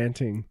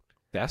ranting.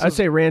 Thassa's, I'd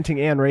say ranting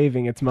and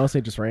raving. It's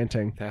mostly just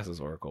ranting. Thassa's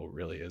Oracle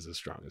really is as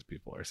strong as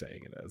people are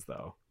saying it is,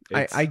 though.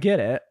 I get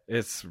it.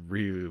 It's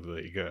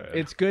really good.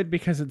 It's good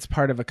because it's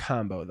part of a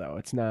combo, though.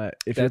 It's not.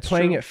 If That's you're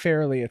playing true. it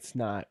fairly, it's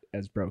not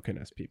as broken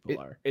as people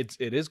are. It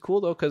is cool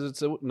though because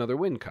it's another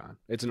win con.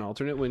 It's an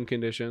alternate win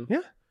condition.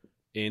 Yeah.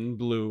 In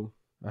blue.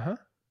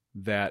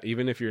 That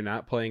even if you're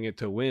not playing it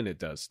to win, it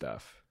does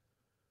stuff.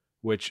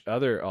 Which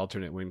other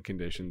alternate win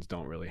conditions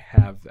don't really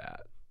have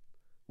that.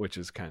 Which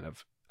is kind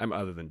of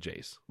other than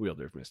Jace,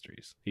 Wielder of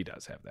Mysteries. He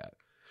does have that.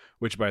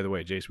 Which, by the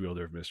way, Jace,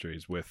 Wielder of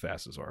Mysteries with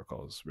Thassa's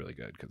Oracle is really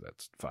good because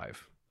that's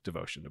 5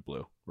 devotion to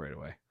blue right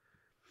away.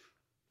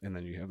 And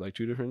then you have like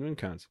 2 different win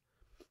cons.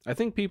 I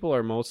think people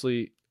are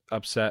mostly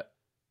upset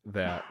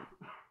that,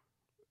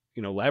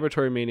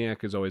 Laboratory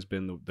Maniac has always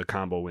been the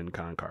combo win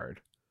con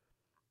card.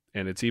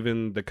 And it's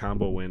even the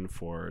combo win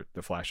for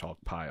the Flash Hulk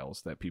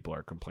piles that people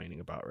are complaining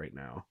about right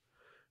now.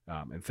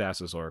 And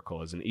Thassa's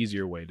Oracle is an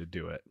easier way to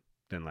do it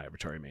than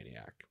Laboratory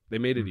Maniac. They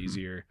made it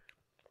easier.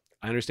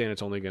 I understand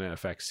it's only going to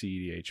affect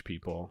CEDH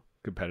people,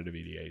 competitive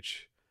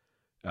EDH.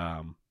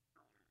 I'm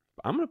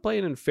going to play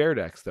it in fair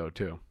decks, though,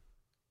 too.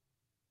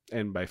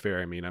 And by fair,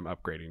 I mean I'm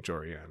upgrading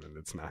Jorian, and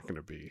it's not going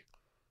to be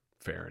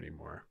fair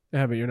anymore.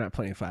 Yeah, but you're not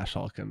playing Flash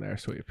Hulk in there,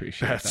 so we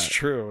appreciate that. That's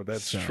true.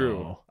 That's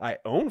true. I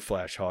own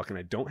Flash Hulk, and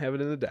I don't have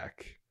it in the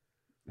deck.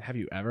 Have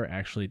you ever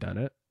actually done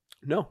it?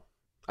 No.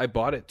 I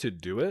bought it to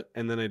do it,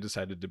 and then I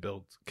decided to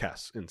build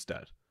Kess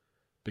instead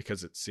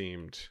because it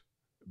seemed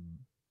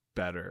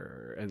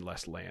better and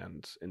less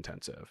land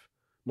intensive,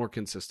 more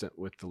consistent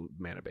with the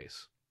mana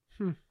base.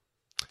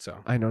 So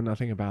I know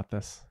nothing about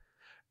this.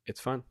 It's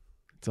fun.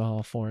 It's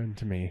all foreign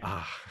to me.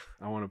 I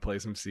want to play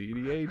some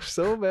CEDH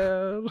so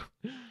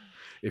bad.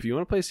 If you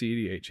want to play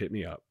CEDH, hit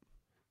me up.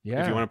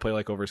 Yeah. If you want to play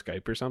like over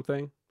Skype or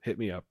something, hit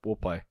me up. We'll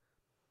play.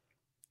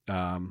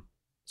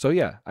 So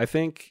yeah, I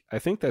think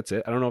that's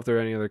it. I don't know if there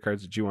are any other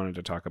cards that you wanted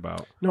to talk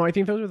about. No, I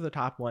think those are the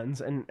top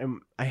ones, and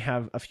I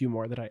have a few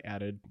more that I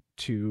added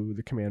to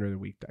the Commander of the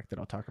Week deck that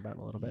I'll talk about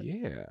in a little bit.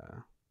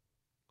 Yeah.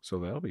 So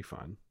that'll be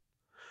fun.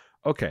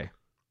 Okay.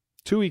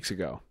 2 weeks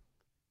ago,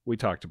 we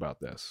talked about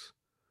this.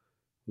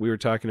 We were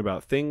talking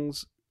about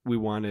things we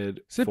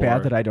wanted. Is it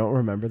bad that I don't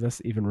remember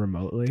this even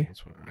remotely?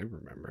 That's what I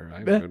remember. I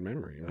have a good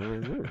memory.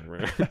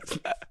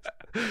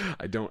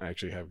 I don't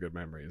actually have good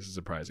memory. This is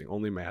surprising.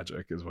 Only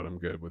Magic is what I'm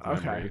good with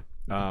memory.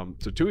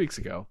 So 2 weeks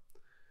ago,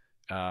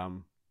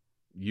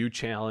 you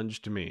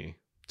challenged me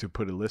to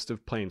put a list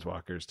of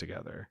planeswalkers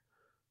together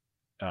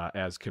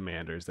as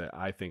commanders that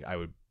I think I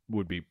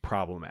would be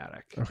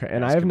problematic. Okay,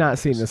 and I have not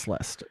seen this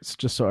list. It's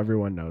just so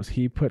everyone knows.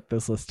 He put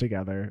this list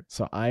together,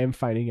 so I am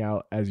finding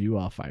out as you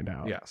all find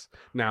out. Yes.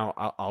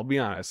 Now, I'll be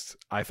honest.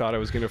 I thought I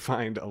was going to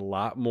find a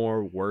lot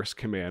more worse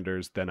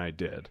commanders than I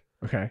did.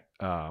 Okay.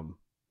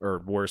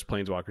 Or worse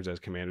planeswalkers as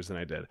commanders than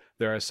I did.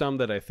 There are some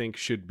that I think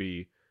should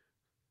be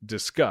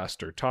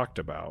discussed or talked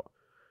about,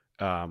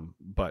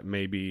 but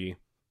maybe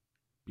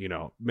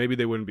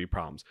they wouldn't be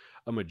problems.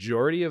 A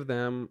majority of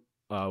them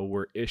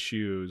were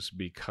issues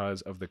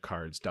because of the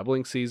cards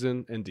Doubling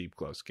Season and Deep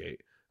Close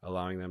Gate,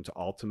 allowing them to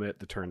ultimate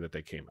the turn that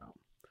they came out.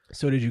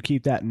 So did you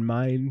keep that in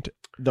mind,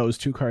 those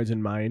 2 cards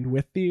in mind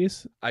with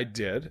these? I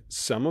did.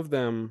 Some of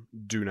them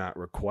do not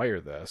require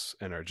this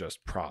and are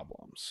just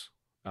problems.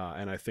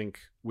 And I think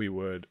we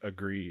would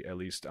agree at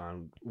least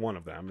on one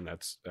of them, and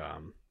that's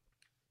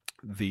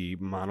the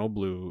mono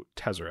blue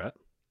Tezzeret.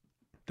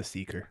 The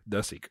Seeker.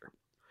 The Seeker.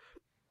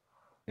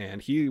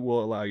 And he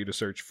will allow you to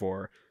search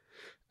for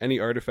any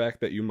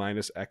artifact that you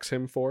minus X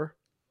him for,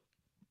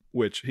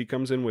 which he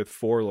comes in with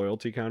 4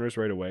 loyalty counters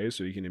right away,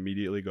 so you can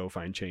immediately go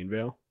find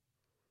Chainveil.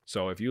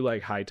 So if you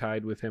like High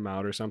Tide with him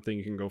out or something,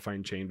 you can go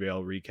find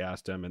Chainveil,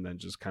 recast him, and then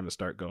just kind of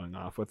start going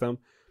off with him.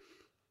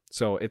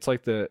 So it's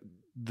like the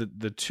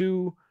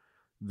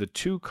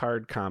two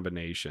card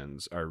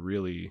combinations are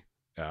really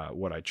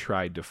what I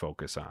tried to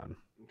focus on.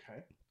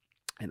 Okay.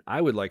 And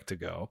I would like to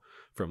go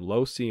from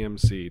low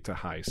CMC to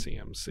high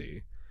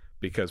CMC,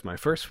 because my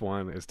first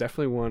one is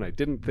definitely one I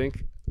didn't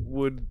think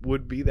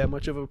would be that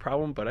much of a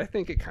problem, but I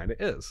think it kind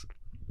of is.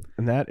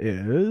 And that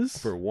is?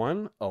 For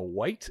one, a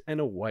white and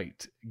a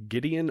white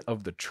Gideon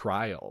of the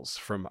Trials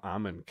from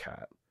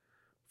Amonkhet.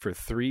 For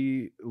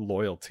 3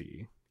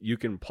 loyalty, you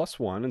can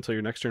 +1 until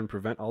your next turn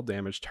prevent all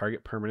damage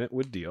target permanent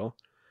would deal.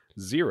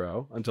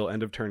 0 until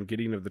end of turn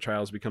Gideon of the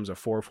Trials becomes a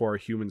 4/4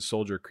 human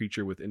soldier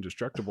creature with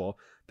indestructible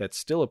that's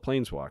still a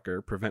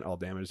planeswalker. Prevent all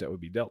damage that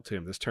would be dealt to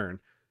him this turn.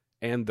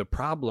 And the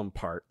problem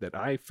part that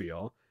I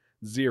feel,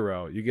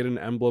 0, you get an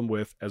emblem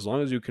with, as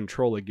long as you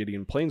control a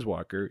Gideon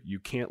planeswalker, you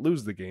can't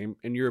lose the game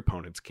and your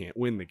opponents can't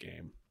win the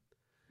game.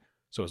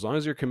 So as long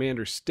as your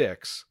commander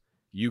sticks,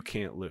 you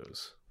can't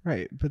lose.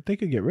 Right, but they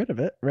could get rid of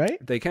it, right?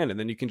 They can, and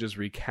then you can just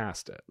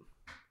recast it.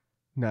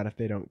 Not if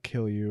they don't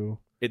kill you.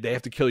 They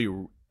have to kill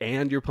you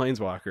and your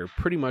planeswalker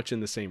pretty much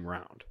in the same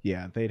round.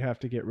 Yeah, they'd have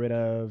to get rid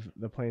of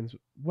the planes.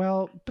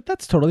 Well, but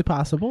that's totally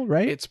possible,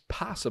 right? It's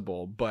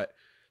possible, but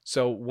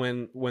so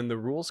when the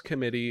rules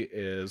committee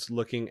is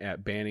looking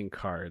at banning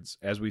cards,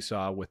 as we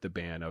saw with the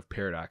ban of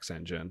Paradox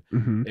Engine,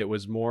 it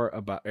was more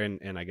about,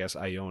 and I guess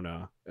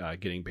Iona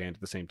getting banned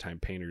at the same time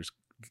Painter's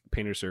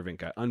Servant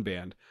got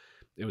unbanned.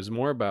 It was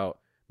more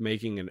about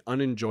making an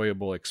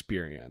unenjoyable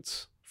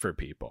experience for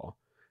people.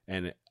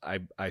 And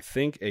I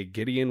think a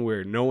Gideon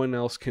where no one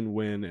else can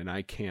win and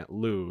I can't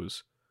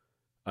lose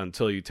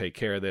until you take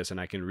care of this, and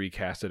I can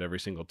recast it every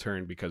single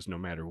turn because no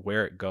matter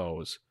where it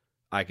goes,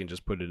 I can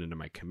just put it into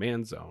my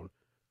command zone,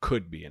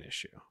 could be an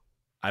issue.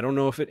 I don't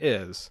know if it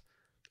is.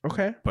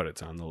 Okay. But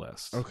it's on the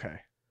list. Okay.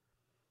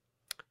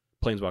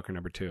 Planeswalker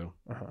number 2.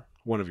 Uh-huh.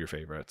 One of your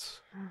favorites.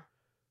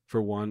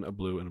 For 1, a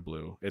blue and a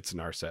blue. It's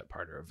Narset,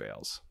 Parter of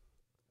Veils.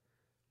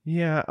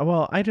 Yeah,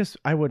 well,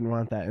 I wouldn't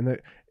want that. And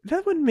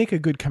that wouldn't make a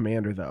good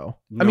commander, though.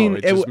 No, I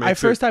mean, at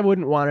first I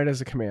wouldn't want it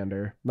as a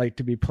commander, like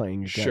to be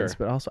playing against. Sure.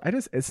 But also,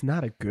 it's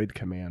not a good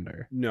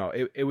commander. No,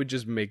 it would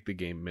just make the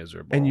game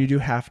miserable. And you do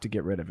have to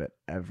get rid of it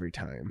every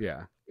time.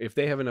 Yeah. If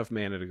they have enough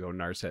mana to go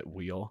Narset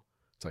Wheel,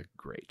 it's like,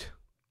 great.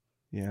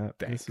 Yeah,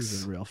 Thanks. This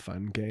is a real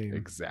fun game.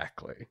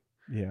 Exactly.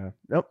 Yeah.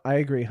 Nope, I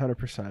agree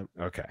 100%.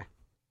 Okay.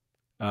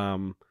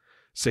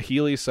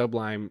 Saheeli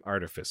Sublime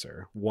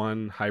Artificer.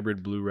 1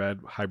 hybrid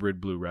blue-red,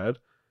 hybrid blue-red.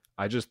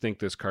 I just think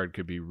this card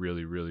could be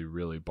really, really,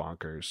 really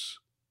bonkers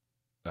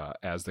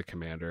as the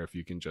commander if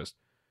you can just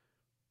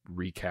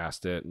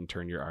recast it and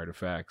turn your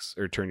artifacts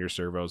or turn your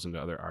servos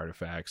into other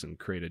artifacts and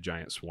create a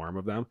giant swarm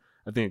of them.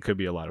 I think it could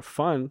be a lot of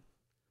fun.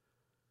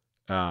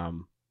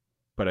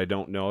 But I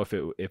don't know if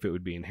it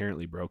would be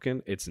inherently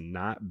broken. It's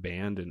not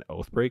banned in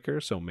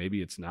Oathbreaker, so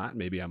maybe it's not.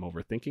 Maybe I'm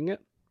overthinking it.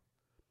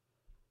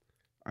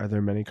 Are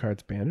there many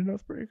cards banned in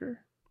Oathbreaker?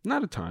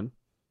 Not a ton,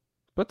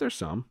 but there's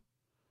some.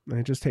 And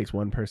it just takes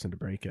one person to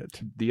break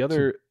it. The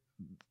other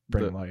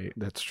Bring light.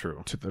 That's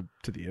true. To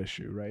the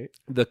issue, right?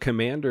 The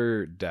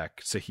commander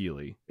deck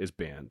Saheeli is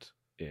banned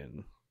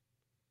in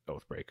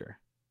Oathbreaker.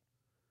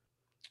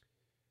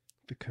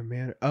 The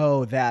commander.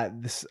 Oh,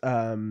 this.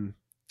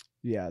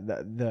 Yeah.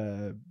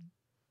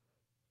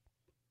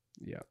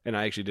 Yeah. And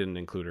I actually didn't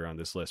include her on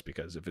this list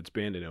because if it's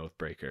banned in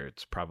Oathbreaker,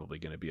 it's probably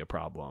going to be a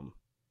problem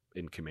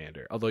in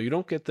Commander. Although you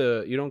don't get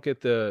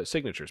the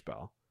signature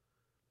spell,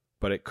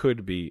 but it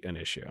could be an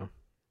issue.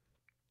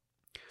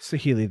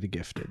 Saheeli the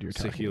Gifted. You're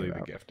talking Saheeli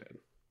about. the Gifted.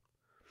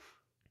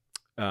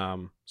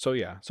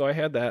 So I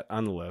had that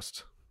on the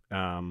list.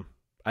 I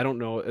don't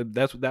know.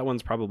 That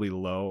one's probably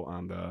low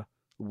on the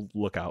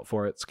look out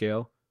for it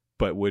scale,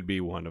 but would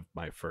be one of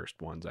my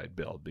first ones I'd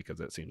build because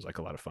it seems like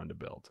a lot of fun to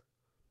build.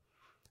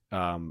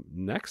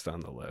 Next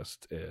on the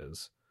list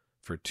is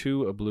for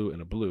 2, a blue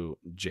and a blue,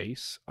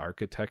 Jace,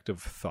 Architect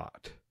of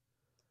Thought.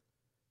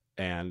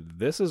 And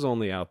this is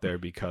only out there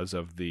because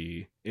of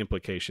the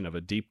implication of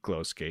a deep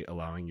glow skate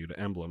allowing you to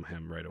emblem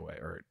him right away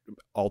or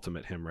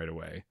ultimate him right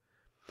away.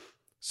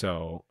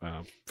 So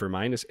for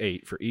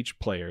 -8 for each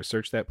player,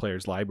 search that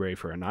player's library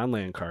for a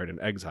non-land card and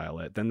exile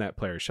it. Then that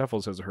player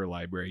shuffles his or her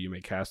library. You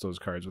may cast those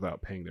cards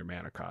without paying their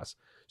mana cost.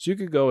 So you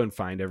could go and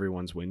find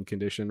everyone's win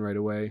condition right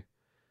away.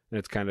 And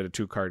it's kind of a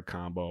 2-card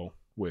combo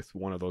with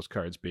one of those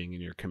cards being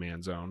in your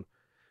command zone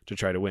to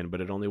try to win. But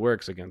it only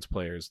works against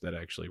players that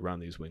actually run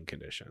these win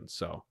conditions.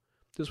 So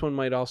this one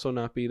might also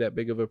not be that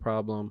big of a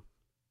problem.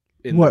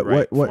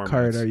 What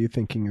card are you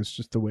thinking is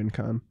just the win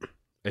con?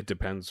 It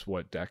depends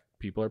what deck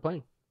people are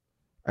playing.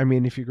 I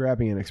mean, if you're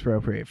grabbing an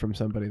expropriate from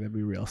somebody, that'd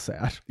be real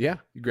sad Yeah,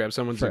 you grab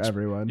someone's for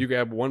everyone. you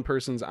grab one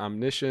person's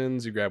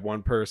omniscience, you grab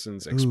one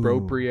person's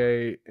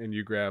expropriate, and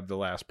you grab the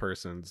last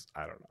person's,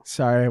 I don't know.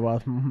 Sorry,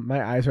 well,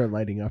 my eyes are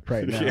lighting up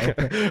right now.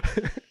 Yeah.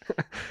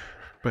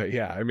 But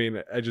yeah, I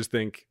mean, I just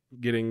think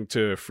getting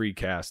to free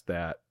cast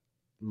that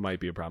might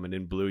be a problem. And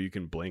in blue, you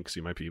can blink, so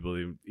you might be able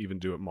to even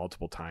do it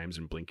multiple times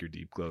and blink your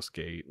Deep Glow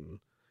Skate, and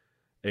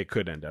it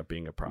could end up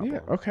being a problem. Yeah,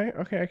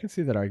 okay, I can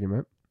see that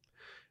argument.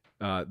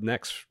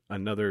 Next,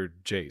 another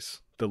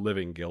Jace, the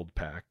Living Guild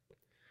pack.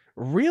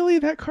 Really?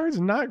 That card's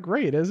not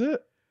great, is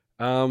it?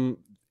 It's all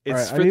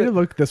right, I need to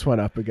look this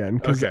one up again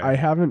because Okay. I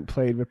haven't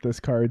played with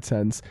this card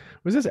since.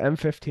 Was this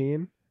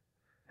M15?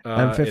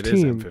 M15. It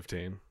is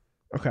M15.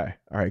 Okay.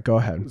 All right, go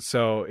ahead.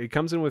 So it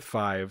comes in with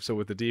 5. So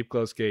with the Deep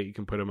Glow Skate, you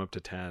can put him up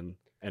to 10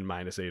 and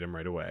 -8 him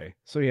right away.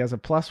 So he has a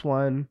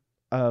 +1.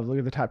 Look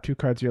at the top 2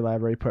 cards of your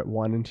library. Put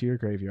 1 into your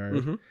graveyard.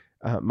 Mm-hmm.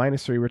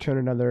 -3. Return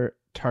another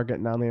target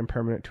non-land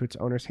permanent to its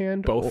owner's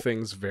hand. Both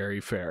things very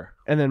fair.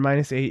 And then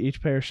 -8.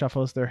 Each player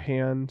shuffles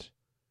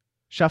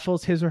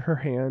his or her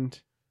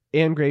hand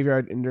and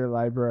graveyard into their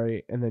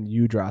library, and then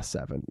you draw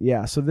 7.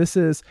 Yeah. So this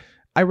is.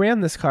 I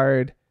ran this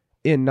card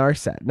in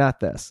Narset,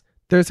 not this.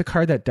 There's a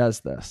card that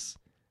does this.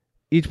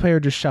 Each player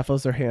just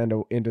shuffles their hand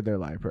into their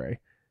library.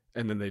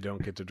 And then they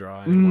don't get to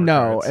draw any more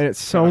No, cards. and it's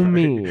so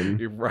mean.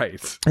 You're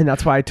right. And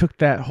that's why I took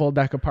that whole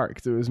deck apart,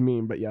 because it was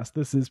mean. But yes,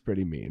 this is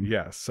pretty mean.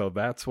 Yes, so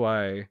that's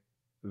why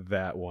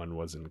that one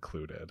was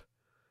included.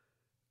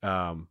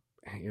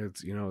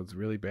 It's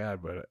really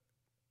bad, but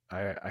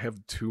I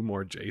have 2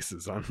 more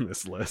Jaces on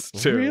this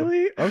list too.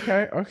 Really?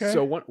 Okay.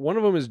 So one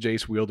of them is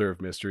Jace, Wielder of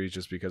Mysteries,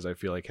 just because I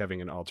feel like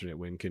having an alternate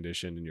win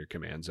condition in your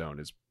command zone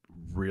is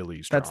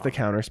really strong. That's the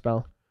counter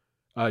spell.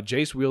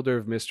 Jace, Wielder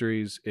of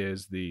Mysteries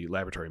is the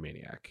Laboratory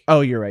Maniac.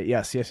 Oh, you're right.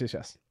 Yes.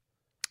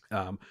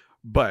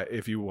 But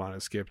if you want to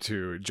skip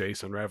to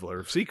Jace, Unraveler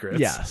of Secrets,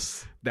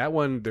 Yes. that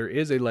one, there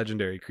is a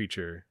legendary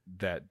creature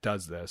that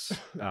does this.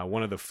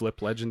 One of the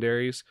flip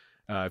legendaries.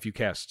 If you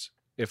cast,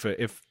 if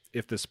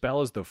the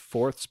spell is the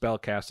 4th spell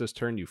cast this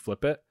turn, you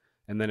flip it,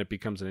 and then it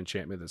becomes an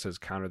enchantment that says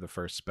counter the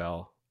first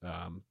spell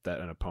that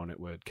an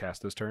opponent would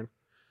cast this turn.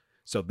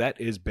 So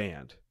that is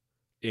banned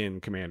in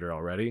Commander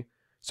already.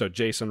 So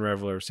Jace,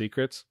 Unraveler of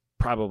Secrets,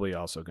 probably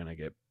also going to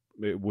get,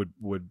 it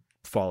would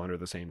fall under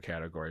the same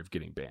category of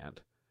getting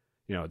banned.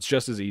 It's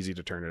just as easy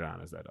to turn it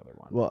on as that other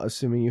one. Well,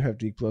 assuming you have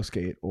Deep Glow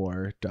Skate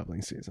or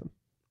Doubling Season.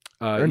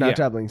 Or not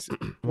Doubling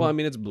Season. Well, I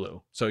mean, it's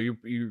blue. So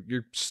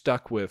you're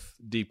stuck with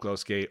Deep Glow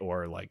Skate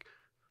or like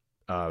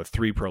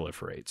 3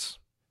 proliferates.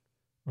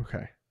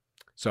 Okay.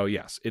 So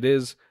yes, it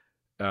is.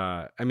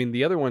 I mean,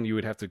 the other one, you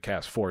would have to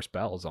cast 4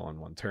 spells all in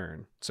one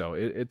turn. So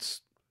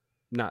it's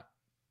not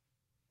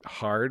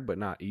hard, but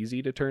not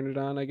easy to turn it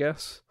on, I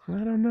guess.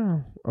 I don't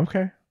know.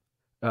 Okay.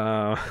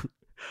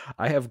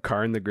 I have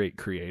Karn the Great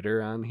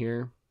Creator on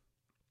here.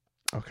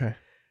 Okay.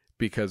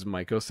 Because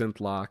Mycosynth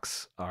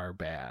locks are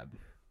bad.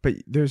 But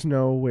there's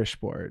no wish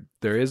board.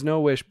 There is no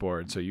wish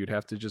board, so you'd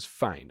have to just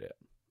find it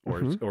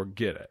or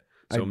get it.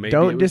 So maybe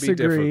don't it would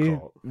disagree. be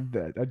difficult.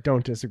 I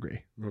don't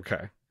disagree.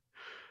 Okay.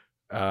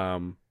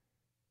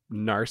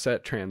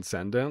 Narset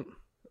Transcendent.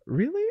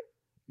 Really?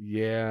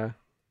 Yeah.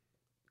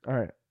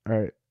 All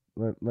right.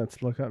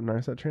 Let's look up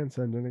Narset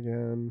Transcendent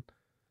again.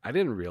 I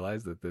didn't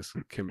realize that this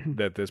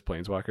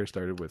Planeswalker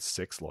started with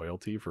 6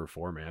 loyalty for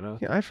 4 mana.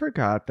 Yeah, I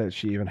forgot that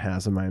she even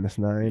has a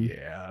 -9.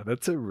 Yeah,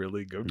 that's a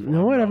really good one.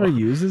 No one ever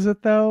uses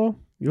it though.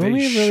 You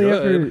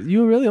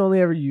really only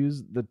ever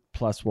use the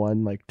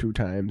 +1 like 2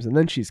 times, and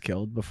then she's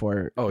killed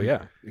before. Oh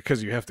yeah,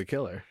 because you have to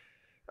kill her.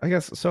 I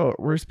guess so.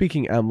 We're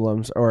speaking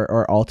emblems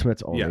or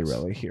ultimates only, Yes,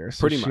 really here.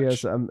 So pretty she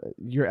much. has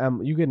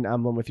you get an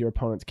emblem with your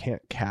opponents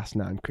can't cast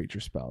non-creature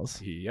spells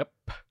Yep.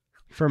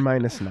 for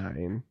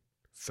 -9.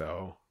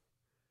 So,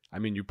 I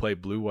mean, you play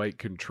blue-white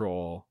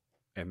control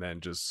and then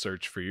just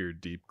search for your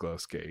Deep Glow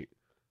Skate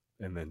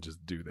and then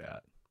just do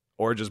that.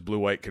 Or just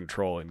blue-white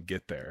control and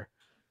get there.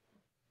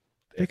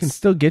 They can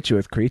still get you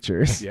with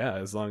creatures. Yeah,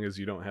 as long as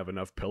you don't have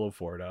enough Pillow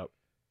Fort up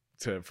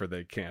for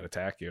they can't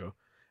attack you.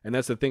 And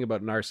that's the thing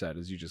about Narset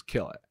is you just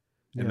kill it.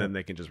 And then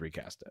they can just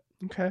recast it.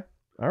 Okay.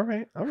 All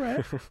right.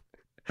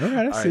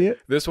 I see it.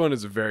 This one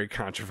is a very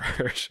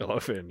controversial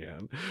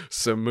opinion.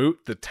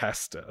 Samut the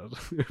Tested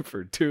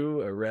for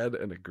 2, a red,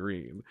 and a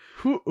green.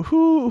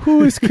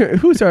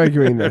 Who's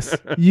arguing this?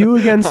 You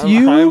against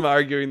you? I'm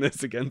arguing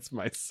this against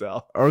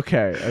myself.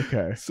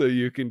 Okay. So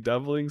you can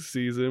Doubling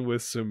Season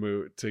with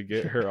Samut to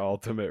get her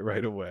ultimate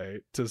right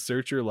away, to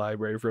search your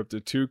library for up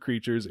to 2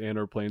 creatures and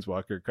or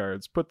planeswalker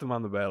cards, put them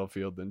on the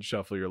battlefield, then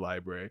shuffle your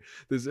library.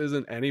 This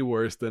isn't any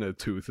worse than a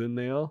Tooth and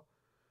Nail.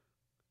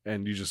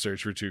 And you just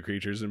search for 2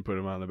 creatures and put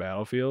them on the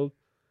battlefield.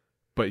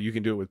 But you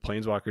can do it with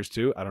planeswalkers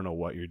too. I don't know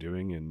what you're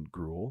doing in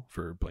Gruul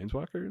for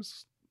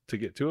planeswalkers to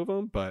get 2 of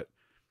them. But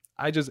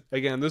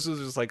this is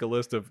just like a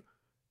list of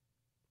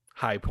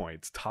high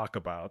points,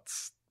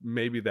 talkabouts.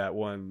 Maybe that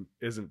one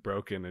isn't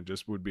broken and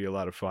just would be a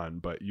lot of fun.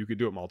 But you could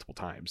do it multiple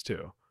times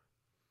too.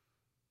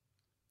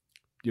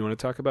 You want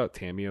to talk about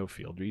Tamiyo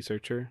Field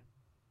Researcher?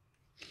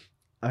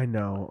 I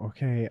know.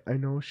 Okay, I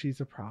know she's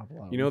a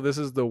problem. You know, this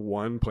is the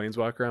one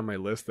planeswalker on my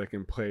list that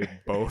can play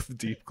both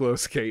Deep Glow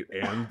Skate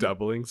and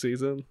Doubling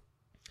Season.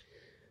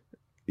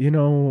 You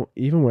know,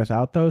 even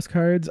without those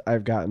cards,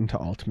 I've gotten to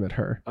ultimate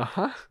her,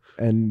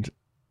 and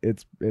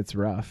it's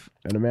rough.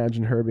 And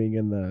imagine her being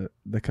in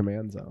the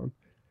command zone.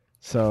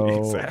 So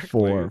Exactly.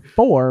 for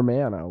 4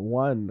 mana,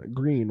 1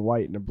 green,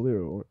 white, and a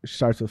blue, she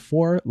starts with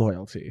 4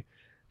 loyalty,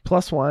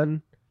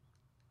 +1.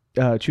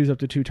 Choose up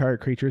to 2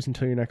 target creatures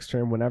until your next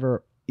turn.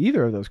 Whenever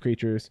either of those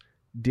creatures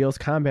deals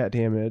combat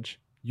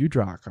damage, you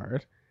draw a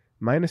card.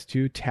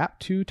 -2, tap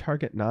 2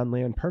 target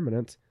non-land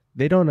permanents.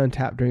 They don't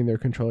untap during their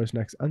controller's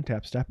next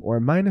untap step. Or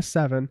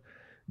 -7,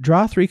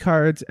 draw 3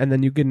 cards, and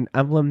then you get an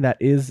emblem that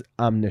is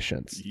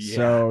Omniscience. Yeah.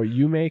 So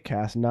you may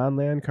cast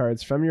non-land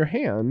cards from your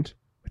hand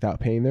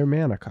without paying their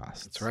mana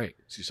costs. That's right.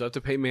 So you still have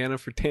to pay mana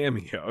for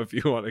Tamiyo if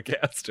you want to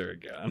cast her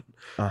again.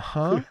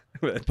 Uh-huh.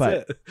 That's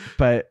But- it.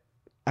 But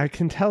I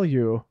can tell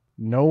you,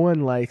 no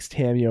one likes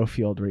Tamiyo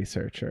Field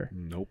Researcher.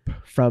 Nope.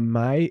 From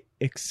my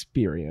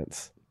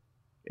experience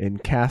in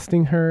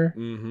casting her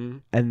Mm-hmm.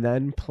 and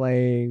then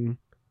playing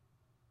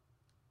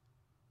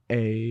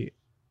a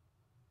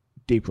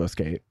Deep Glow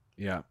Skate,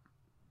 Yeah.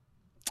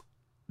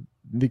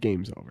 the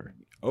game's over.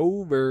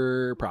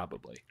 Over,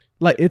 probably.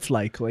 Like, it's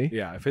likely.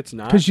 Yeah, if it's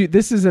not, Because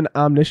this is an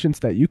omniscience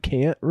that you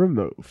can't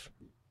remove.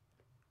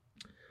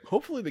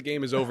 hopefully the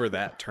game is over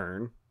that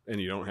turn and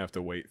you don't have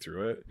to wait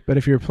through it. But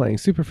if you're playing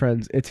Super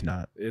Friends, it's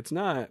not. It's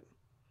not.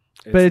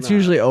 But it's not.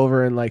 usually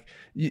over in like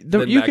you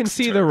The can next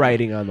see the turn.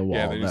 writing on the wall.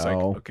 Yeah, they're just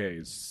though. like, okay,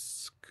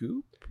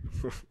 scoop.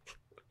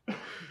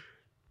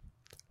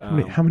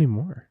 How many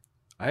more?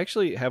 I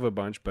actually have a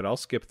bunch, but I'll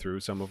skip through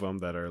some of them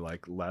that are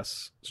like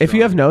less. If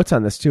you have strong. notes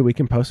on this too, we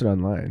can post it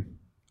online.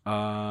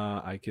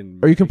 I can.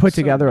 Or you can make put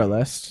some together a notes.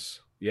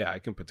 list. Yeah, I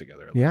can put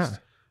together a Yeah. list.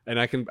 And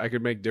I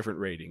could make different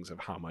ratings of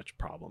how much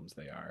problems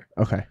they are.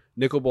 Okay.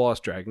 Nicol Bolas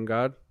Dragon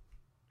God.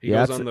 He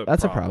Yeah, goes on the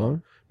that's a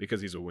problem.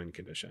 because he's a win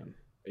condition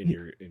in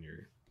your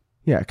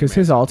Yeah, because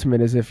his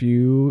ultimate is if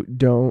you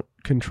don't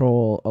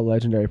control a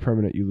legendary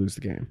permanent, you lose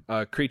the game.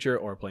 creature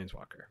or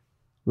planeswalker.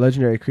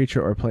 Legendary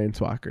creature or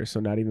planeswalker, so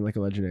not even like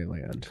a legendary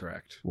land.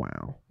 Correct.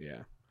 Wow.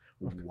 Yeah.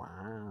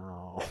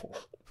 Wow.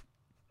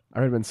 I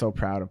would have been so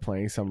proud of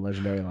playing some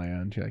legendary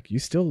land. You're like, you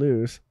still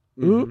lose.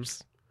 Mhm.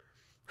 Oops.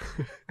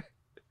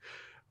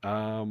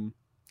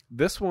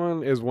 This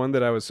one is one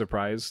that I was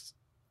surprised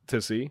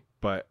to see,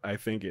 but I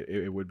think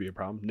it would be a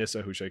problem.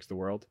 Nissa, Who Shakes the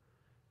World.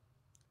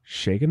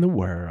 Shaking the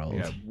world.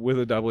 Yeah, with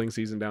a doubling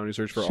season down, you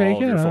search for Shake all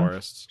of it your off.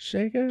 forests.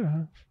 Shake it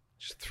off.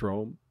 Just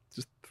throw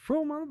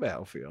them on the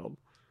battlefield.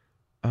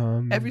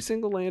 Mm-hmm. Every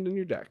single land in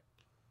your deck.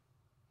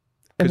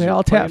 and 'Cause they you're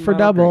all tap playing for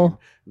mono double. green,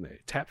 and they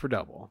tap for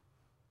double.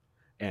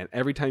 And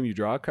every time you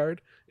draw a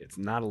card, it's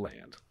not a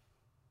land.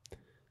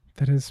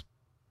 That is,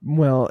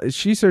 well,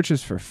 she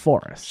searches for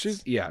forests.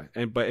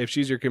 But if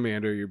she's your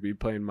commander, you'll be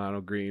playing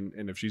mono green,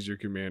 and if she's your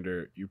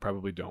commander, you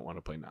probably don't want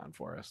to play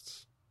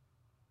non-forests.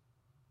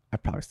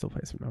 I'd probably still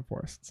play some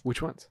non-forests.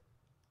 Which ones?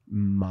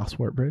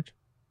 Mosswort Bridge.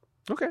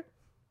 Okay.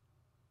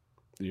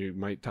 You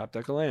might top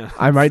deck a land.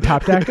 I might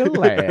top deck a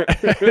land.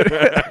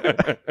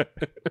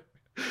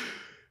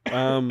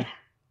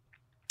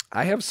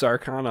 I have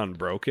Sarkhan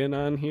Unbroken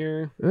on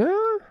here.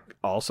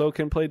 Also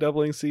can play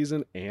Doubling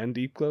Season and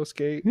Deep Glow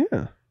Skate.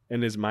 Yeah.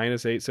 And his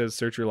 -8 says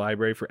search your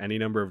library for any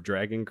number of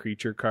dragon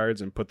creature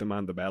cards and put them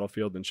on the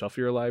battlefield and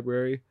shuffle your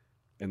library.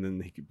 And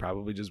then he could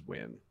probably just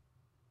win,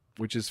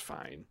 which is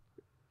fine.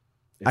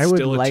 It's I would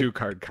still like- a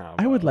 2-card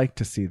combo. I would like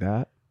to see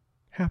that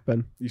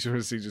happen. You should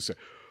want to see just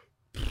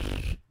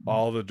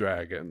all the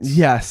dragons.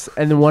 Yes,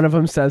 and then one of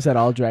them says that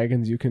all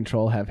dragons you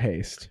control have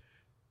haste.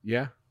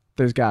 Yeah,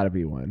 There's got to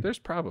be one. there's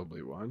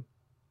probably one.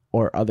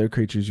 Or other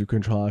creatures you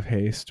control have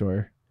haste,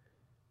 or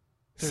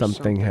There's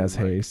something has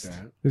like haste.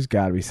 that. There's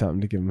got to be something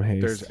to give them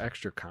haste. There's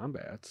extra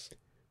combats.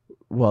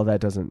 Well,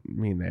 that doesn't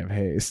mean they have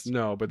haste.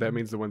 No, but that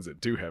means the ones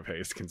that do have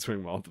haste can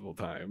swing multiple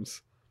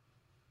times.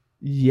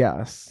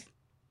 Yes.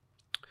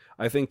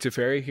 I think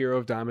Teferi, Hero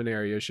of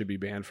Dominaria, should be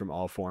banned from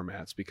all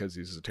formats because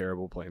he's a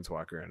terrible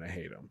planeswalker and I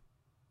hate him.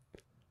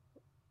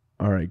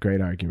 All right,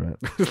 great argument.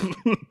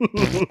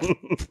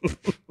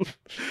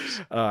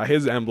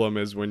 His emblem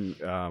is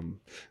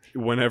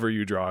whenever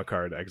you draw a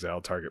card,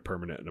 exile target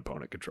permanent an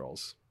opponent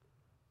controls.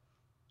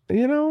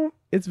 You know,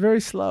 it's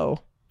very slow.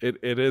 It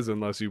is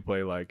unless you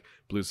play like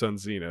Blue Sun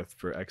Zenith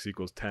for X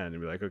 = 10 and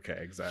be like, okay,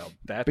 exile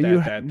that. But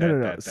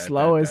that,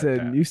 slow that, as in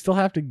that. you still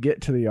have to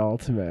get to the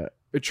ultimate.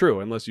 True,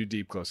 unless you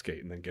Deep Glow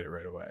Skate and then get it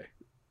right away.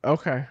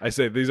 Okay. I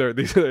say these are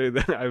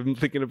I'm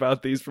thinking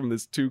about these from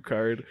this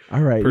 2-card.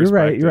 All right, you're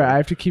right. perspective. I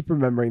have to keep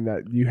remembering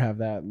that you have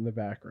that in the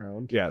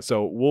background. Yeah,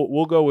 so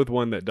we'll go with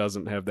one that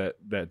doesn't have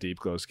that Deep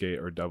Glow Skate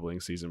or Doubling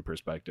Season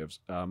perspectives.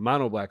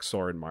 Mono Black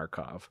Sorin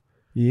Markov.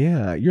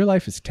 Yeah, your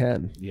life is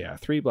 10. Yeah,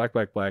 3 black.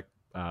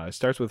 It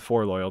starts with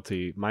 4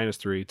 loyalty,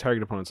 -3.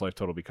 Target opponent's life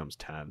total becomes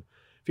 10.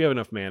 If you have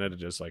enough mana to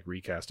just like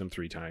recast him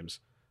 3 times,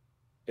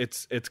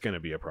 it's going to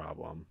be a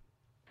problem.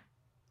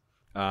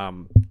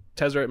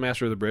 Tezzeret,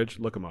 Master of the Bridge,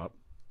 look him up.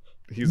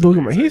 He's Look at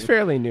him. amazing. He's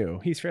fairly new.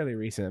 He's fairly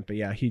recent, but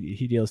yeah,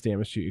 he deals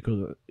damage to you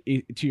equal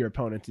to your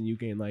opponent, and you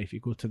gain life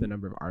equal to the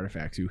number of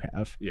artifacts you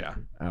have Yeah.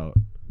 out.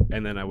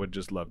 And then I would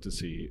just love to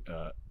see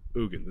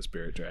Ugin the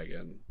Spirit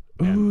Dragon.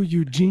 Ooh,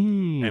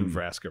 Eugene. And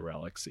Vraska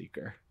Relic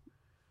Seeker.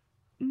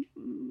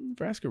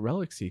 Vraska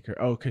Relic Seeker.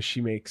 Oh, because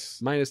she makes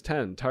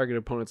 -10. Target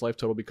opponent's life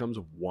total becomes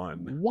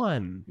 1.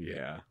 1.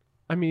 Yeah.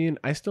 I mean,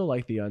 I still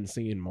like the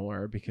Unseen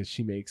more because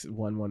she makes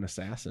 1/1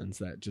 assassins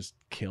that just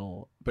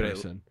kill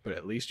person. But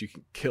at least you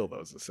can kill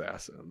those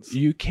assassins.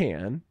 You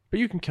can, but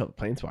you can kill the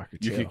Planeswalker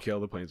too. You can kill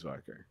the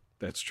Planeswalker.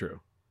 That's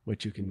true.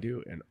 Which you can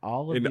do in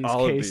all of In these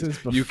all of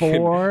cases these. You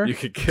before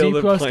can kill Deep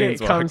the Ghost Gate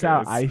comes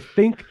out. Planeswalkers. I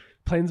think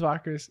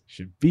Planeswalkers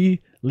should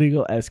be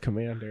legal as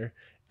commander,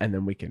 and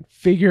then we can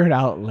figure it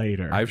out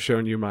later. I've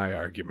shown you my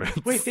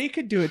arguments. Wait, they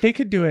could do it. They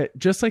could do it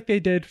just like they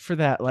did for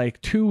that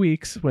 2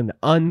 weeks when the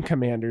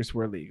uncommanders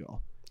were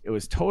legal. It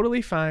was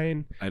totally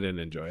fine. I didn't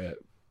enjoy it.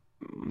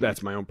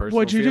 That's my own personal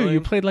What'd you feeling. do?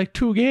 You played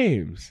 2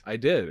 games. I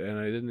did, and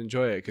I didn't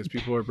enjoy it because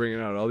people were bringing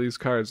out all these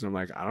cards, and I'm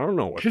like, I don't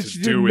know what to Because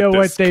you do didn't with know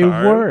this what they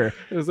card. were.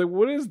 It was like,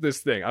 what is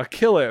this thing? I'll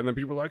kill it. And then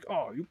people are like,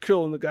 oh, you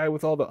killing the guy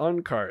with all the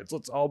uncards.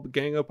 Let's all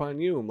gang up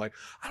on you. I'm like,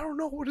 I don't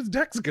know what his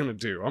deck's going to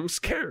do. I'm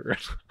scared.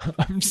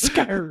 I'm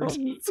scared.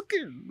 I'm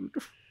scared.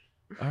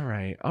 All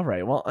right.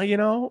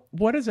 Well,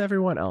 what does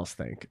everyone else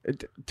think?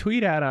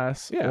 Tweet at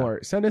us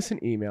or send us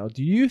an email.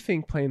 Do you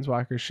think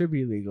Planeswalkers should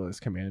be legal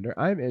as commander?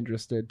 I'm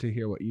interested to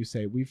hear what you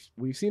say.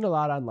 We've seen a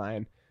lot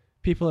online.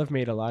 People have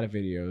made a lot of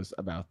videos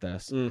about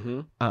this. Mm-hmm.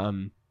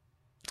 And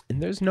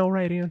there's no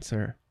right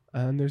answer.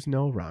 And there's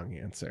no wrong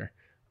answer.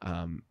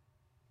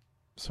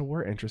 So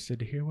we're interested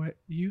to hear what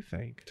you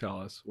think. Tell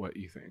us what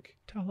you think.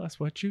 Tell us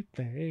what you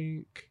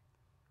think.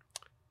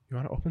 You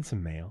want to open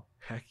some mail?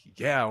 Heck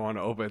yeah, I want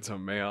to open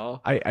some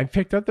mail. I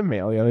picked up the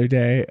mail the other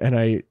day and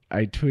I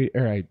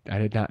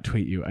did not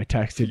tweet you. I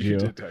texted you. You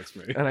did text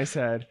me. And I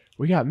said,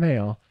 we got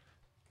mail.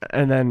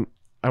 And then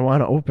I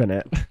want to open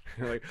it.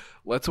 You're like,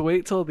 let's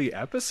wait till the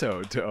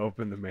episode to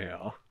open the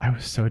mail. I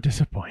was so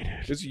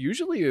disappointed. It's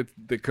usually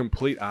the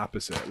complete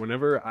opposite.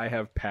 Whenever I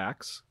have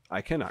packs,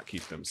 I cannot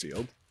keep them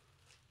sealed.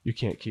 You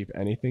can't keep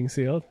anything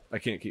sealed? I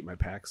can't keep my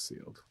packs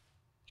sealed.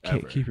 Can't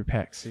Ever. keep your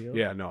pack sealed?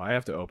 Yeah, no, I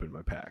have to open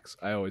my packs.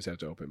 I always have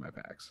to open my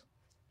packs.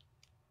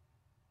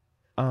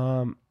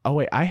 Oh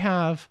wait, I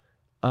have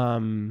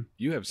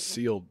You have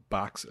sealed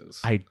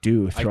boxes. I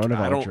do. I Throne of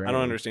don't Eldraine.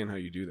 understand how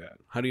you do that.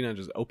 How do you not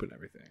just open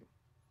everything?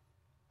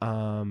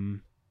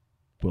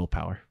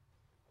 Willpower.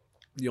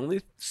 The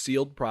only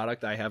sealed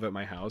product I have at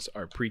my house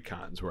are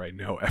precons where I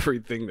know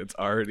everything that's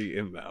already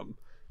in them.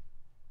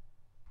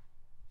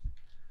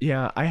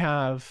 Yeah, I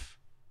have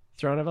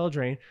Throne of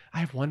Eldraine. I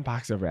have 1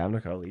 box of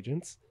Ravnica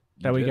Allegiance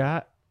that You we did?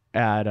 got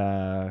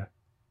at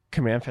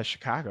Command Fest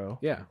Chicago.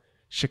 Yeah.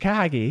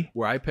 Chicago.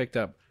 Where I picked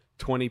up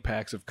 20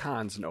 packs of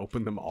cons and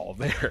opened them all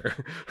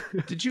there.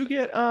 Did you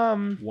get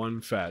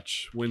One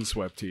fetch,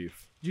 Windswept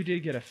Teeth. you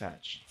did get a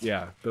fetch.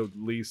 Yeah, the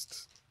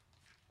least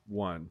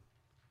one.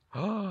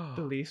 The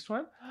least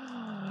one?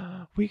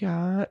 We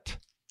got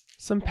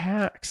some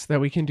packs that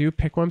we can do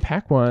pick one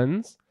pack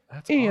ones.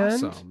 That's And-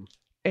 awesome.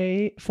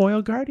 A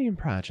foil guardian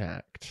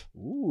project.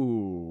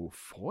 Ooh,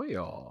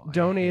 foil. I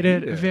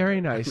Donated hate it. very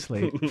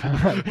nicely.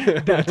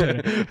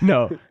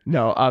 No.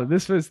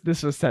 This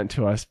was sent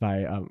to us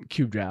by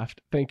Cube Draft.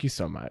 Thank you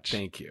so much.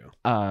 Thank you.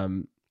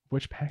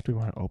 Which pack do we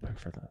want to open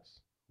for this?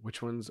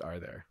 Which ones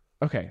are there?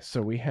 Okay,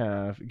 so we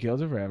have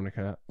Guilds of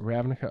Ravnica,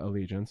 Ravnica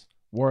Allegiance,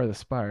 War of the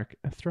Spark,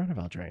 and Throne of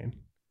Eldraine.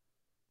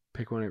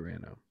 Pick one at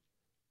random.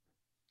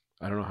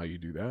 I don't know how you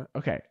do that.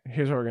 Okay,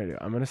 here's what we're gonna do.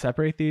 I'm gonna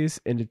separate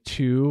these into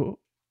two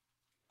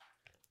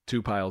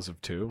 2 piles of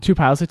 2.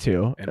 piles of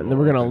 2, And and then we'll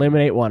we're gonna open-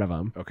 eliminate one of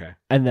them, Okay.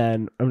 and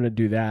then I'm gonna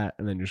do that,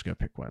 and then you're just gonna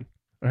pick one.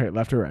 Okay,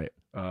 left or right?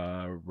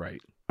 Right.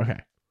 Okay.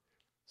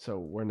 So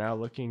we're now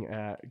looking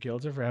at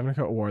Guilds of Ravnica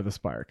or War of the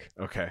Spark.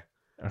 Okay.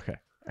 Okay.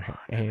 All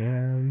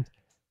right.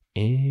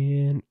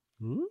 And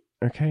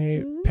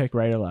okay, pick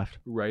right or left.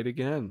 Right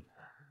again.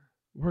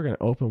 We're gonna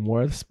open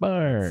War of the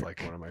Spark. It's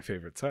like one of my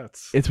favorite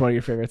sets. It's one of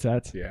your favorite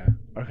sets. Yeah.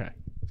 Okay.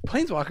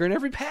 Planeswalker in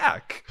every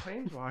pack.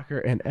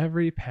 Planeswalker in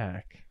every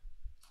pack.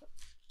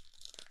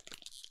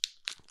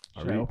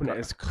 Should I open it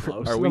as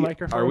close to the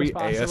microphone Are we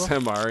as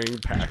possible?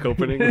 ASMRing pack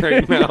opening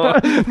right now?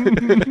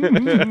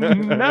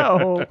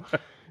 No,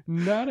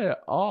 not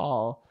at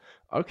all.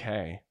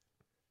 Okay.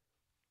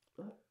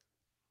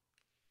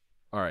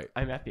 All right.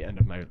 I'm at the end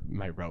of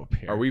my rope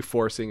here. Are we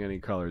forcing any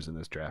colors in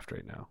this draft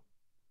right now?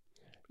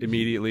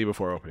 Immediately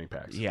before opening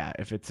packs. Yeah,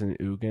 if it's an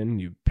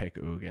Ugin, you pick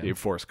Ugin. You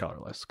force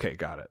colorless. Okay,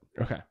 got it.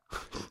 Okay.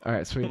 All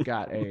right, so we've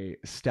got a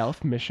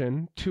stealth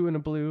mission, 2 in a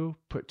blue,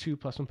 put 2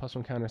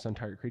 +1/+1 counters on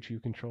target creature you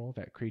control.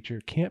 That creature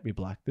can't be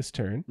blocked this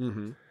turn.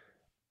 Mm-hmm.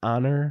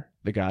 Honor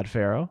the God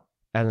Pharaoh.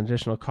 At an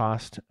additional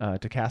cost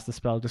to cast the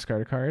spell,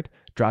 discard a card.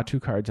 Draw 2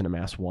 cards and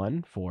amass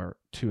 1 for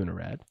 2 in a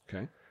red.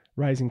 Okay.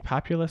 Rising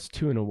Populace,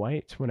 2 in a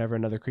white. Whenever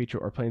another creature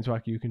or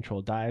planeswalker you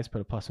control dies,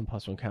 put a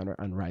 +1/+1 counter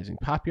on Rising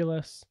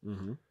Populace.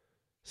 Mm-hmm.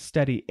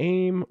 Steady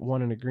Aim,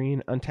 1 and a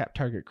green. Untap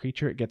target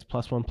creature. It gets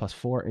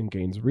 +1/+4 and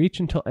gains reach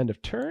until end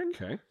of turn.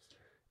 Okay.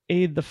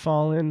 Aid the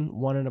Fallen,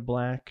 1 and a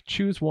black.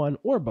 Choose one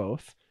or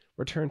both.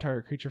 Return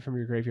target creature from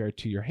your graveyard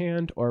to your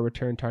hand, or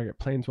return target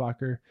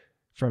planeswalker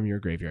from your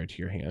graveyard to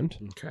your hand.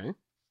 Okay.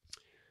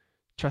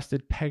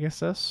 Trusted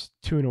Pegasus,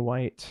 2 and a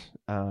white.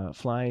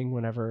 Flying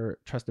whenever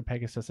Trusted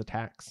Pegasus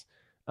attacks.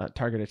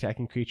 Target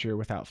attacking creature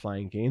without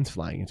flying gains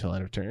flying until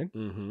end of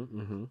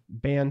turn.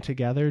 Band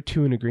Together,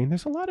 2 and a green.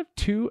 There's a lot of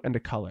 2 and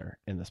a color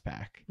in this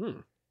pack.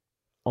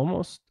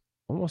 Almost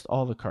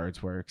all the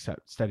cards were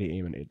except Steady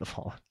Aim and Aid the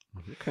Fallen.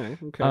 Okay.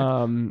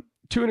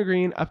 2 and a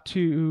green, up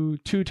to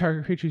 2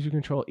 target creatures you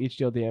control each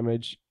deal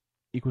damage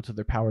equal to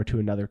their power to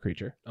another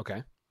creature.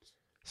 Okay.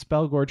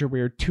 Spellgorger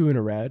Weird, 2 and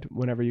a red.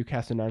 Whenever you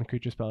cast a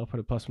non-creature spell, put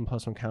a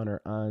 +1/+1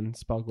 counter on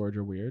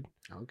Spellgorger Weird.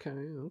 Okay.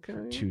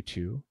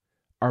 2/2.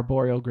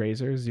 Arboreal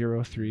Grazer,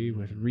 0/3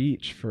 with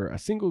reach for a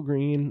single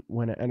green.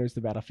 When it enters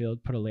the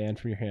battlefield, put a land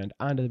from your hand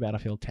onto the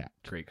battlefield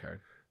tapped. Great card.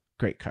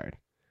 Great card.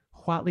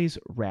 Huatley's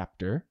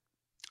Raptor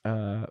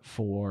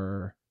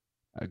for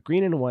a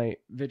green and a white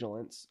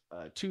vigilance,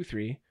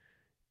 2/3.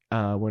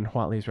 When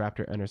Huatley's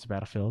Raptor enters the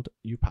battlefield,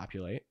 you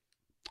populate.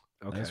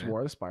 Okay. Nice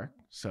War of the Spark.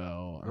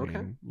 So, I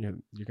mean,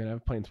 you're going to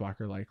have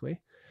Planeswalker likely.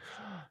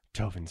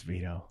 Dovin's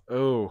Veto.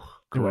 Oh,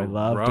 Do I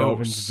love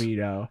Dovin's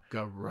Veto?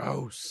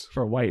 Gross.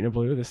 For white and a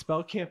blue, the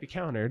spell can't be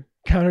countered.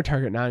 Counter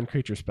target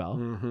non-creature spell.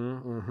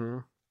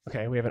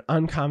 Okay, we have an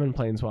uncommon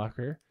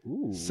Planeswalker.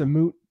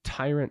 Samut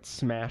Tyrant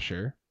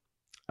Smasher.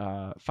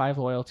 5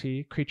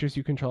 loyalty. Creatures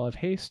you control have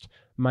haste.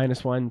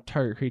 -1.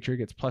 Target creature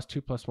gets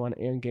 +2/+1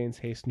 and gains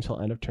haste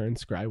until end of turn.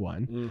 Scry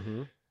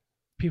 1.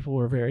 People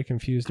were very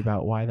confused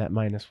about why that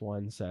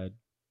 -1 said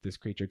this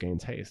creature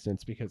gains haste. And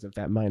it's because if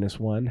that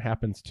 -1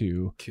 happens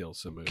to kill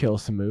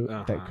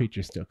Samut, that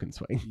creature still can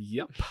swing.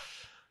 Yep.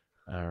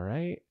 All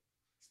right.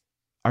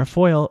 Our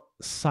foil,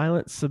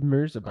 Silent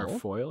Submersible. Our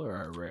foil or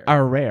our rare?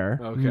 Our rare,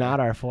 Okay.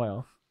 not our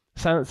foil.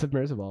 Silent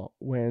Submersible.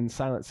 When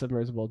Silent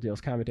Submersible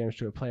deals combat damage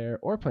to a player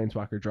or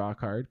planeswalker, draw a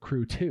card.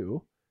 Crew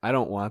 2. I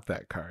don't want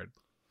that card.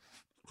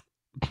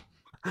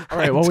 All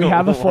right, well, we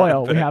have a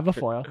foil.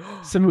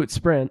 Samut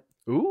Sprint.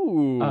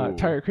 Ooh.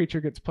 Target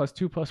creature gets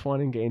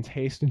 +2/+1 and gains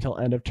haste until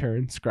end of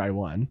turn. Scry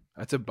 1.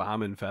 That's a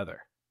bomb and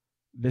feather.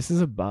 This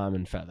is a bomb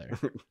and feather.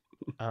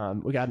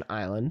 We got an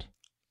island.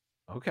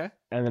 Okay.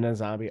 And then a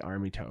zombie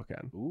army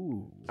token.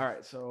 Ooh. All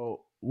right,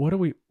 so what are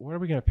we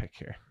gonna pick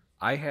here?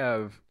 I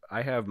have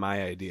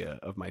my idea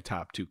of my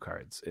top 2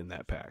 cards in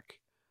that pack.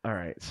 All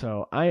right,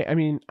 so I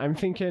mean I'm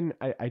thinking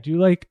I do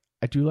like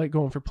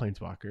going for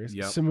planeswalkers.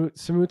 Yep.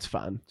 Samut's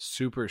fun.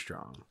 Super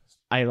strong.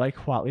 I like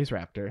Huatley's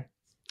Raptor.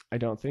 I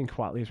don't think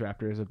Huatley's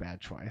Raptor is a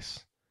bad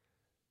choice.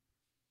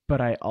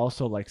 But I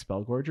also like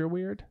Spellgorger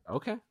Weird.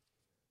 Okay.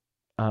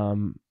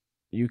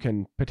 You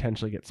can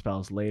potentially get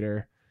spells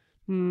later.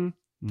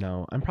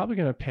 No, I'm probably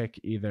gonna pick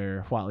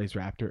either Huatley's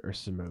Raptor or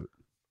Samut.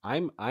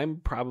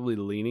 I'm probably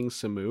leaning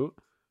Samut,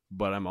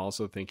 but I'm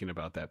also thinking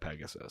about that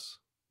Pegasus.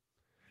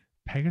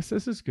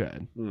 Pegasus is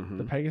good.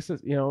 The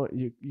Pegasus,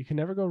 you can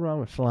never go wrong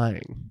with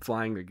flying.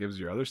 Flying that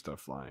gives your other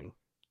stuff flying.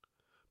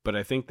 But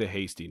I think the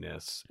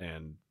hastiness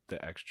and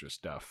the extra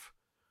stuff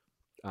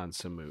on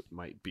Samut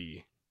might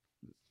be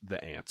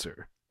the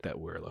answer that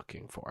we're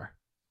looking for.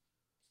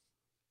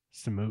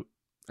 Samut.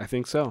 I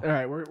think so. All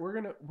right,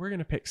 we're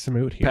gonna pick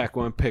Samut here. Pack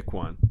one, pick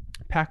one.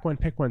 Pack one,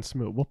 pick one,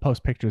 Samut. We'll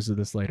post pictures of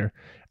this later,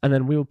 and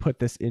then we will put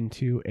this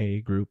into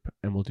a group,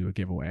 and we'll do a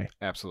giveaway.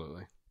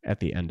 Absolutely. At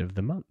the end of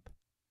the month.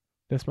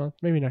 This month,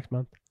 maybe next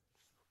month.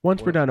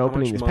 Once we're done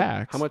opening these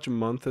packs. How much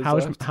month is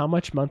left? How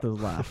much month is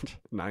left?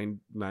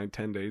 10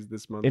 days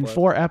this month. In left?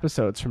 4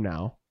 episodes from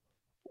now,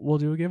 we'll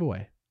do a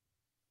giveaway.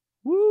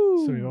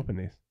 Woo! So we open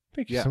these.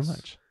 Thank you so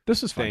much.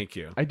 This was fun. Thank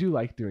you. I do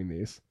like doing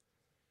these.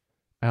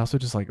 I also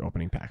just like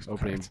opening packs.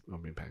 Opening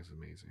packs is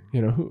amazing.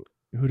 Who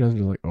doesn't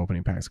just like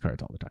opening packs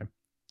cards all the time?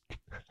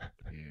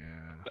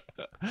 Yeah.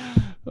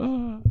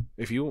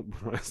 If you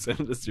want to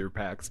send us your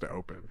packs to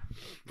open,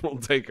 we'll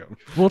take them.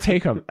 We'll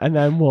take them, and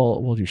then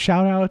we'll do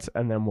shout outs,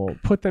 and then we'll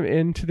put them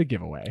into the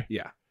giveaway.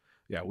 Yeah.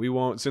 We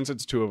won't, since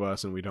it's 2 of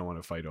us and we don't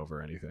want to fight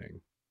over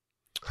anything.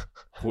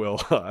 We'll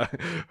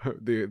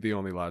the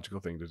only logical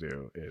thing to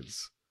do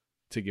is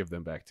to give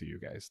them back to you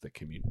guys, the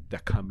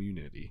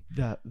community,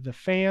 the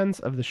fans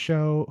of the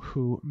show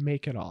who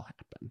make it all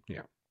happen.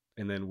 Yeah.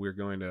 And then we're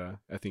going to,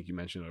 I think you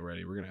mentioned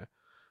already, we're going to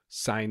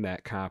sign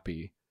that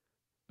copy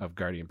of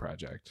Guardian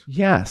Project.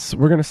 Yes,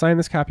 we're going to sign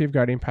this copy of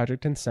Guardian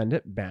Project and send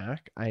it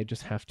back. I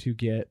just have to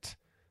get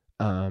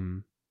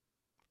Ryan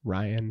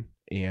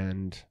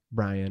and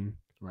Brian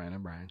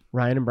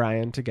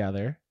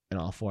together, and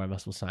all 4 of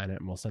us will sign it,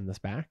 and we'll send this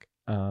back.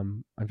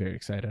 I'm very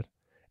excited,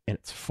 and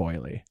it's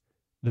foily,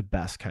 the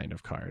best kind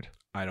of card.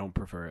 I don't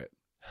prefer it.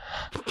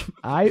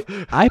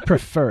 I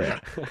prefer it.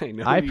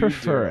 I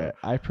prefer it.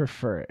 I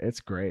prefer it.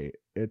 It's great.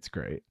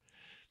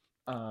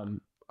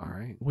 All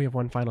right. We have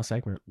one final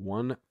segment.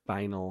 One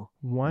final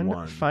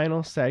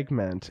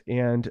segment,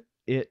 and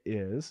it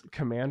is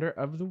Commander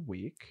of the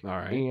Week. All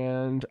right.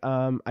 And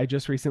I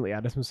just recently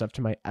added some stuff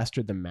to my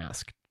Esther the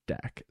Mask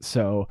deck.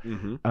 So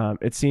Mm-hmm.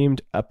 it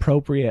seemed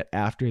appropriate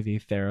after the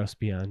Theros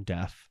Beyond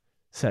Death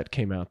set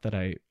came out that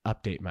I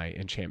update my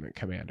enchantment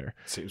commander.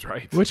 Seems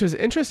right. Which was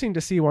interesting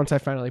to see once I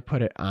finally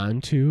put it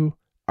onto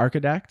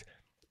Archidekt,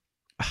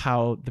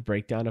 how the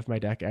breakdown of my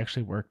deck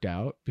actually worked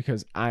out,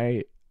 because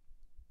I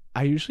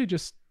usually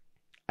just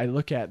I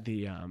look at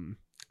the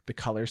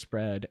color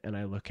spread, and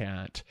I look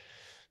at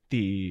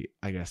the,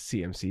 I guess,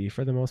 CMC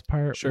for the most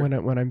part. Sure.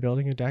 when I'm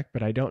building a deck,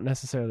 but I don't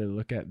necessarily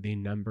look at the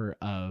number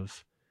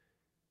of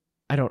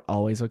I don't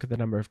always look at the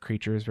number of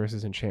creatures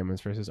versus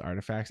enchantments versus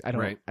artifacts. I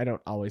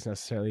don't always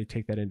necessarily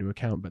take that into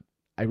account, but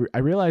I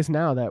realize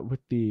now that with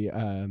the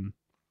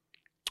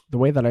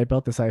way that I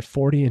built this, I have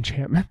 40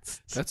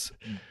 enchantments. That's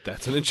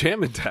an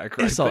enchantment deck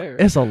right there.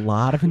 It's a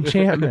lot of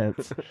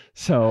enchantments.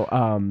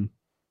 So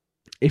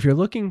if you're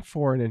looking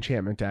for an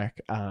enchantment deck,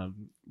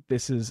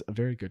 this is a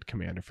very good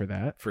commander for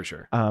that. For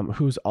sure.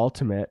 Whose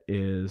ultimate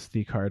is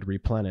the card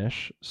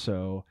Replenish.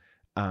 So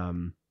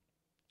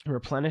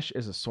Replenish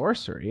is a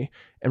sorcery,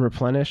 and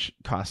Replenish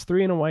costs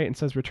 3 and a white and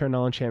says return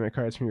all enchantment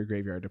cards from your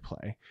graveyard to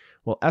play.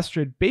 Well,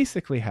 Estrid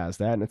basically has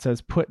that, and it says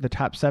put the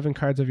top 7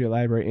 cards of your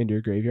library into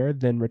your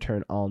graveyard, then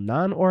return all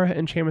non-aura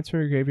enchantments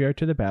from your graveyard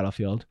to the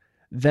battlefield,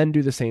 then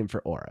do the same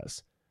for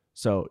auras.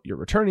 So you're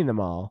returning them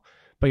all,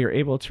 but you're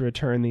able to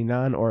return the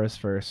non-auras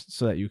first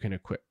so that you can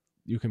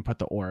put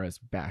the auras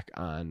back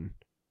on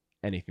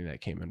anything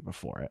that came in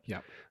before it.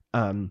 Yeah.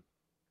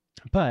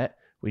 But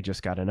we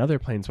just got another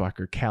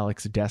Planeswalker,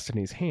 Calyx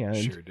Destiny's Hand.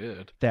 Sure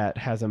did. That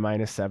has a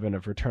 -7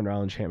 of return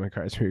all enchantment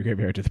cards from your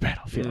graveyard to the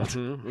battlefield.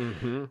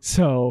 Mm-hmm.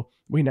 So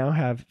we now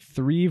have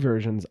 3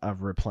 versions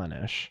of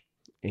Replenish,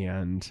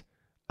 and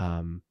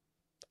I'm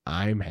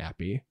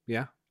happy.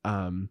 Yeah.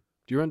 Do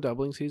you run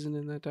Doubling Season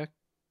in that deck?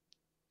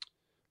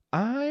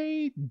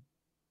 I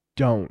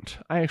don't.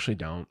 I actually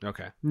don't.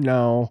 Okay.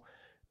 No.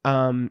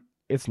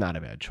 It's not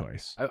a bad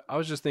choice. I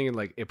was just thinking,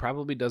 like, it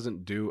probably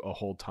doesn't do a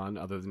whole ton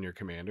other than your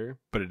commander,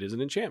 but it is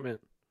an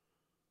enchantment.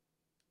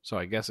 So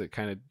I guess it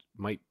kind of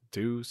might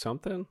do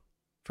something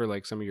for,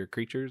 like, some of your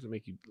creatures that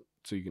make you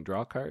so you can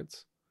draw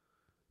cards.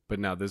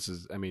 But now this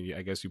is, I mean,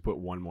 I guess you put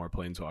one more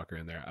Planeswalker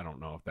in there. I don't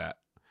know if that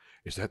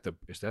is that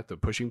the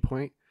pushing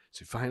point.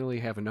 So you finally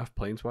have enough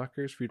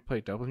Planeswalkers for you to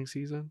play Doubling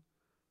Season.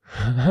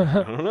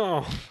 I don't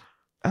know.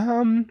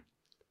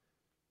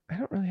 I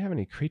don't really have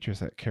any creatures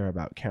that care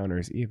about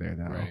counters either,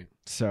 though. Right.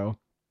 So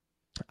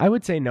I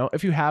would say no.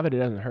 If you have it, it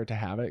doesn't hurt to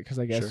have it, because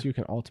I guess Sure. you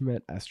can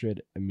ultimate Estrid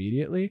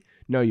immediately.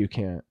 No, you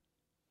can't.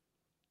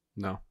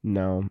 No.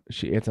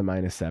 It's a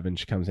 -7.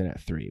 She comes in at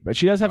 3, but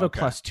she does have Okay.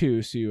 a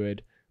 +2, so you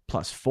would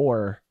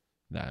 +4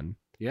 then.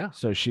 Yeah.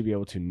 So she'd be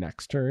able to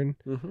next turn,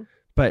 Mm-hmm.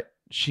 but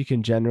she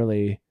can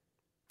generally,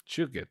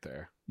 She'll get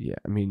there. yeah.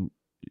 I mean,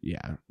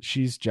 yeah,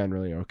 she's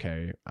generally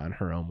okay on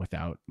her own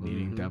without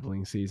needing Mhm.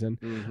 Doubling Season.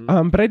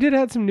 Mm-hmm. But I did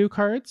add some new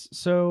cards.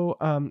 So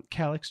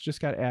Calyx just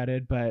got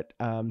added, but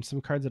some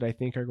cards that I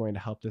think are going to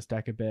help this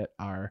deck a bit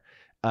are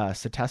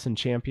Setessan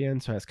Champion.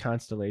 So it has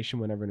Constellation.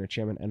 Whenever an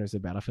enchantment enters the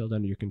battlefield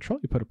under your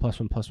control, you put a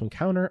 +1/+1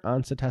 counter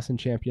on Setessan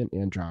Champion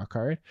and draw a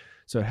card.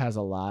 So it has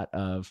a lot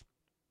of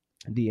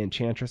the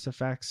Enchantress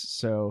effects.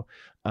 So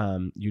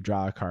you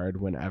draw a card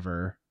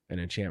whenever an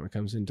enchantment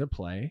comes into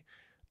play.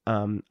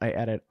 I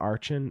added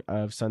Archon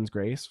of Sun's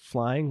Grace,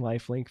 flying,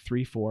 lifelink,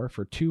 3/4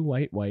 for 2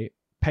 white.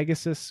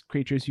 Pegasus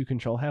creatures you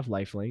control have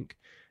lifelink.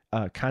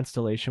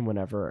 Constellation,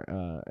 whenever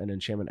an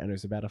enchantment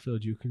enters the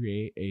battlefield, you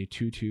create a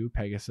 2/2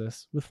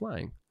 Pegasus with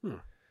flying.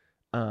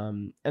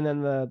 And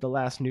then the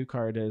last new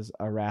card is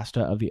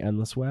Arasta of the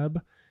Endless Web.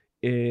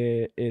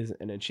 It is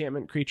an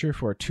enchantment creature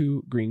for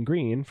 2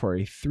 green for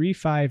a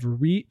 3/5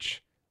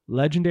 reach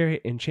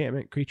legendary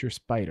enchantment creature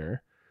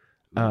spider.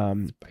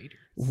 Spiders.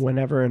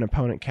 Whenever an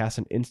opponent casts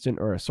an instant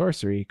or a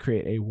sorcery,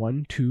 create a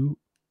 1/2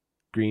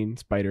 green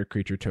spider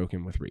creature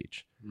token with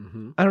reach.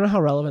 Mm-hmm. I don't know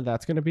how relevant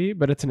that's going to be,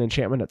 but it's an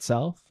enchantment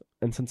itself.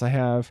 And since I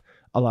have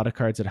a lot of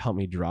cards that help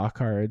me draw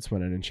cards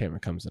when an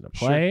enchantment comes into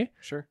play,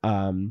 Sure.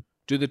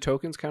 Do the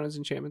tokens count as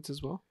enchantments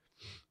as well?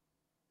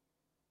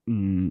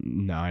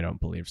 No, I don't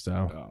believe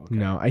so. Oh, okay.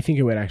 No, I think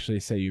it would actually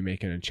say you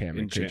make an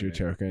enchantment creature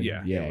token.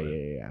 Yeah,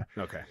 Yeah.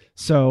 Okay.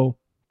 So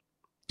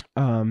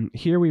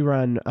here we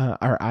run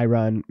I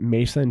run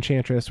Mesa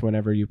Enchantress.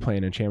 Whenever you play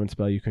an enchantment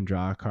spell, you can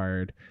draw a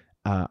card.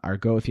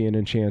 Argothian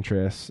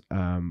Enchantress.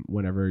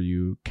 Whenever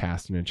you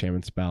cast an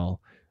enchantment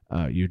spell,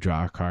 you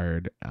draw a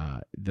card.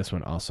 This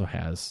one also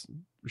has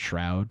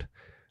Shroud.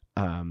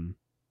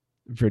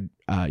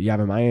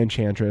 Yavimaya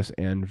Enchantress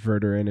and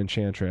Verduran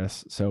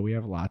Enchantress. So we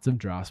have lots of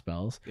draw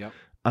spells. Yep.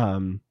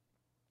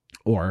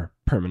 Or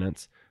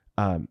permanents.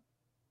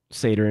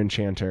 Satyr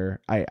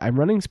Enchanter. I'm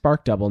running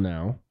Spark Double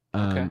now.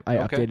 I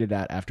updated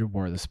that after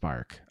War of the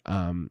Spark.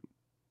 And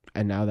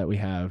now that we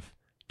have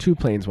 2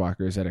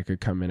 planeswalkers that it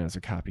could come in as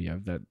a copy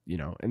of that,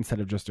 instead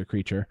of just a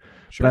creature.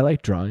 Sure. But I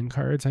like drawing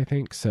cards, I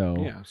think. So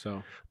yeah,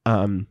 so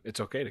it's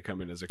okay to come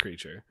in as a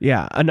creature.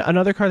 yeah.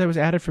 Another card that was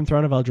added from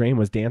Throne of Eldraine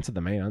was Dance of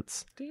the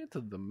Mance. Dance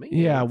of the Mance.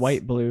 Yeah,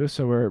 white, blue.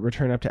 So we're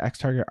return up to X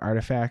target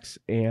artifacts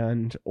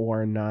and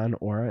or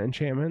non-aura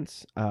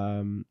enchantments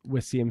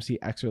with CMC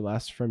X or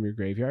less from your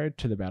graveyard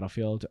to the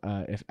battlefield.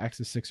 If X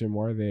is 6 or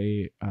more,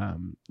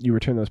 you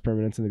return those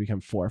permanents and they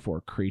become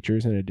 4/4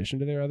 creatures in addition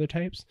to their other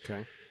types.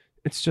 Okay.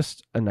 It's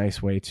just a nice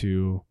way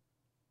to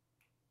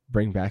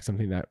bring back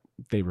something that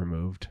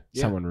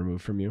someone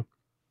removed from you.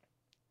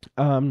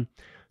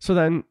 So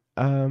then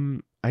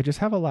I just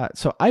have a lot.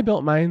 So I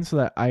built mine so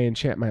that I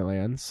enchant my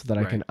lands so that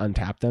I can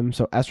untap them.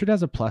 So Estrid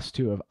has a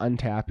 +2 of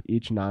untap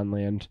each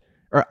non-land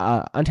or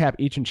untap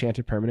each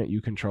enchanted permanent you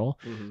control.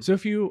 Mm-hmm. So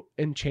if you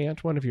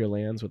enchant one of your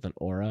lands with an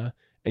aura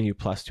and you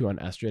 +2 on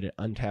Estrid, it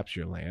untaps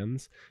your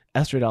lands.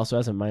 Estrid also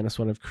has a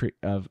 -1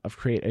 of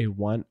create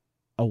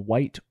a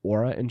white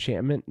aura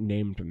enchantment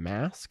named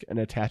Mask and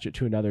attach it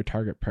to another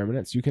target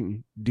permanent. So you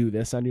can do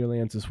this on your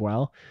lands as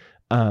well.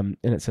 And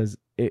it says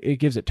it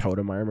gives it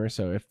totem armor.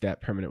 So if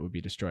that permanent would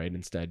be destroyed,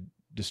 instead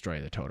destroy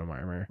the totem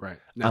armor. Right.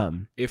 Now,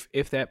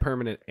 if that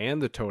permanent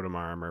and the totem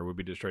armor would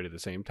be destroyed at the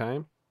same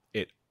time,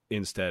 it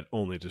instead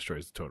only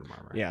destroys the totem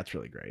armor. Yeah, it's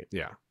really great.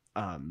 Yeah.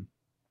 And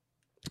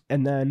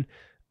then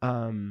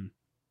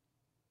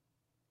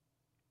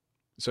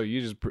so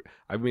you just,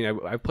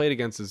 I've played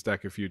against this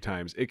deck a few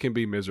times. It can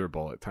be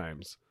miserable at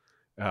times,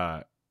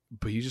 but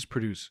you just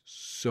produce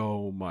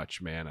so much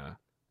mana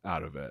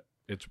out of it.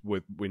 It's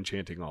with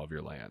enchanting all of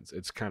your lands.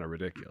 It's kind of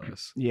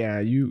ridiculous. Yeah,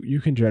 you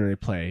can generally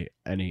play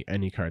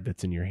any card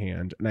that's in your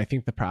hand, and I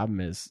think the problem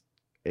is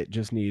it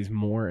just needs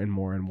more and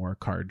more and more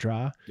card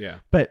draw. Yeah,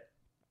 but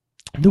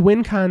the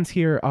win cons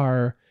here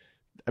are,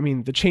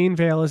 the Chain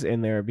Veil is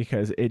in there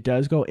because it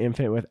does go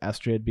infinite with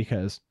Estrid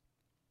because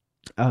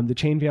the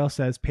Chain Veil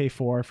says pay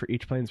 4 for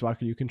each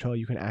planeswalker you control.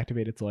 You can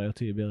activate its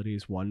loyalty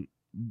abilities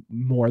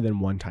more than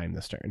one time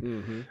this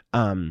turn.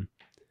 Mm-hmm.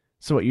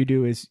 So what you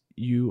do is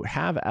you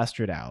have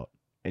Estrid out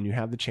and you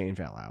have the Chain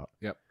Veil out.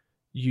 Yep.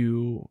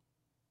 You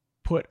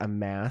put a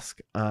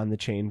Mask on the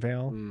Chain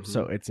Veil,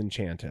 so it's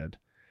enchanted,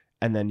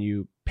 and then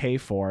you pay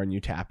 4 and you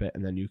tap it,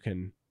 and then you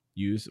can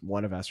use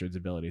one of Estrid's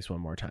abilities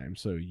one more time.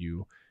 So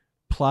you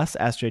plus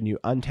Estrid and you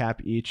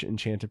untap each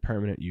enchanted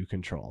permanent you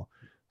control.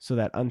 So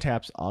that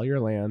untaps all your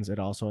lands. It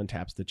also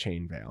untaps the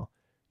Chain Veil.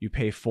 You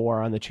pay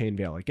 4 on the Chain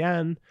Veil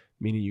again,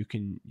 meaning you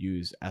can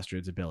use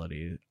Estrid's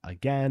ability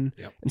again.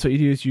 Yep. And so you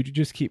do is you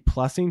just keep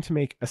plussing to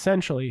make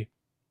essentially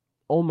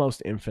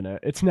almost infinite.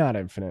 It's not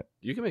infinite.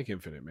 You can make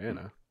infinite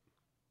mana.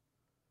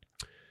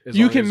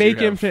 You can make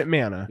infinite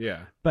mana.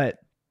 Yeah. But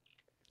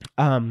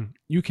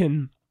you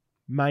can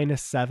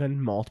 -7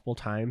 multiple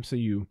times. So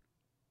you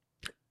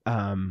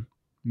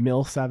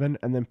mill 7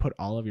 and then put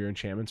all of your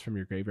enchantments from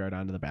your graveyard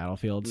onto the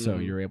battlefield. So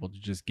you're able to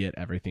just get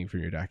everything from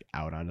your deck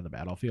out onto the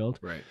battlefield.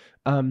 Right.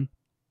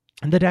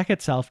 The deck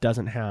itself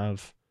doesn't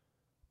have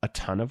a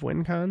ton of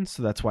win cons,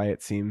 so that's why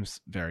it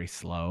seems very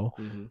slow.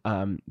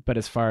 Mm-hmm. But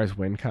as far as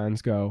win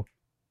cons go,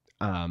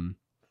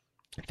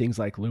 things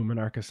like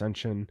Luminarch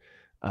Ascension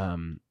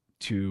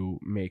to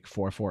make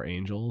 4/4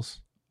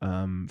 angels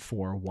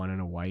for 1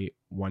 and a white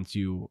once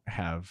you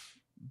have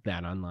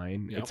that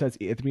online. Yep. It says at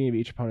the beginning of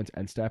each opponent's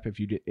end step, if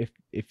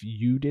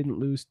you didn't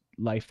lose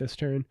life this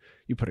turn,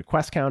 you put a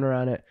quest counter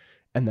on it,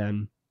 and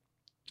then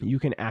you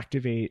can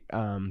activate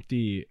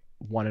the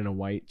 1 and a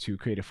white to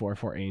create a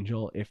 4/4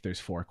 angel if there's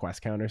 4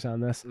 quest counters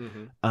on this.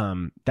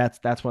 Mm-hmm.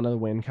 That's one of the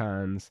win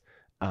cons.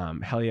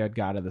 Heliod,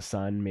 God of the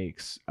Sun,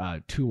 makes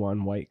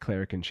 2/1 white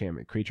cleric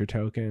enchantment creature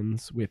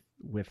tokens with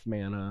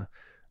mana.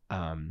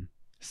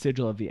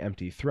 Sigil of the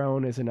Empty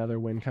Throne is another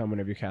win con.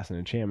 Whenever you cast an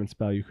enchantment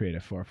spell, you create a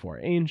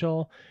 4/4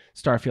 angel.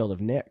 Starfield of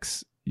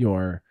Nyx,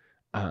 your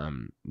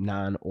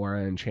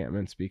non-aura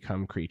enchantments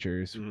become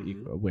creatures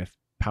with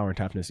power and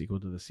toughness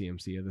equal to the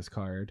CMC of this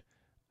card.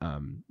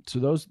 So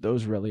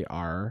those really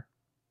are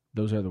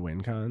the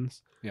win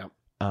cons. Yeah.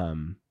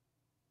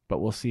 But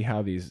we'll see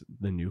how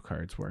the new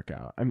cards work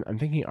out. I'm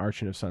thinking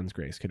Archon of Sun's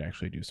Grace could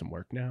actually do some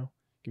work now.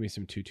 Give me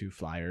some 2/2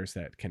 flyers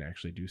that can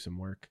actually do some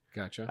work.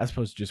 Gotcha. As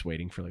opposed to just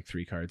waiting for like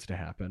 3 cards to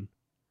happen.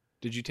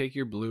 Did you take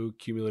your blue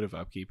cumulative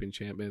upkeep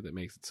enchantment that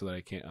makes it so that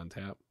I can't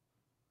untap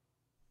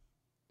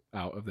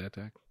out of that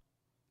deck?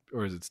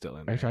 Or is it still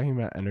in there? Are you talking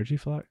about Energy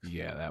Flux?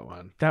 Yeah, that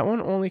one. That one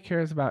only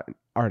cares about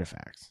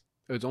artifacts.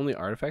 Oh, it's only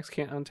artifacts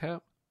can't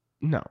untap?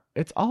 No,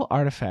 it's all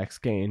artifacts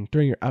gained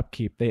during your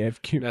upkeep. They have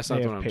That's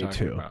not what I'm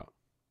talking about.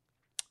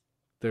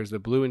 There's the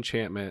blue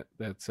enchantment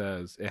that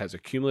says it has a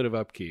cumulative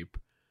upkeep,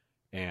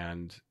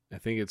 and I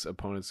think its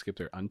opponents skip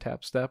their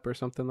untap step or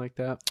something like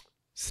that.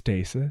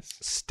 Stasis.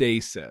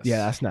 Yeah,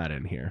 that's not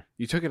in here.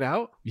 You took it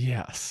out?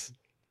 Yes.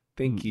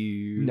 Thank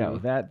you. No,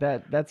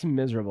 that's a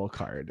miserable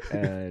card,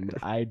 and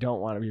I don't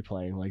want to be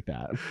playing like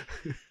that.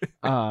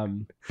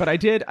 But I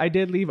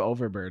did leave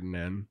Overburden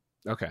in.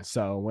 Okay.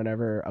 So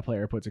whenever a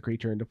player puts a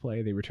creature into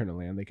play, they return a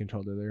land they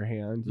control to their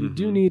hand. You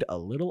do Mhm. need a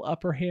little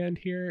upper hand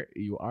here.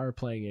 You are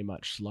playing a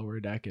much slower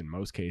deck in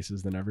most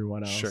cases than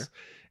everyone else. Sure.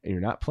 And you're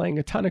not playing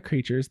a ton of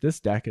creatures. This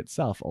deck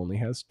itself only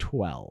has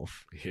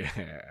 12.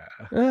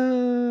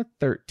 Yeah.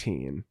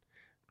 13.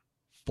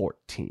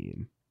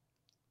 14.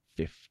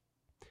 15.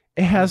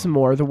 It has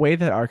more. The way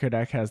that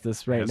Arcadeck has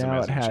this right them now,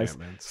 as it has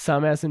enchantments.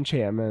 some as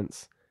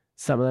enchantments,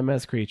 some of them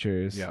as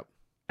creatures. Yep.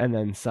 And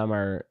then some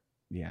are,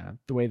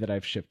 the way that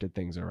I've shifted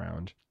things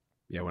around.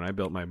 Yeah, when I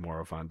built my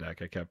Morophon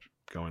deck, I kept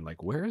going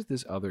like, where is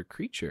this other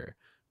creature?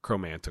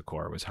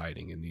 Chromanticore was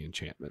hiding in the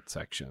enchantment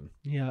section.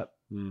 Yeah.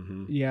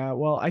 Mm-hmm. Yeah,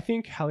 well, I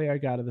think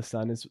Heliod God of the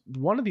Sun is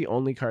one of the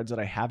only cards that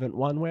I haven't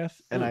won with,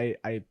 and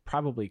I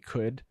probably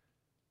could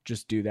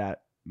just do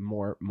that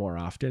more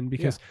often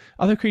because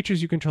other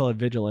creatures you control have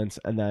vigilance,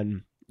 and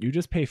then you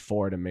just pay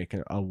 4 to make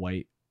a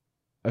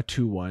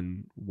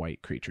 2/1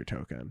 white creature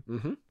token.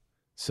 Mm-hmm.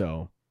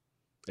 So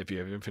If you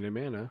have infinite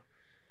mana.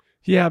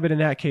 yeah, but in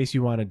that case,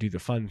 you want to do the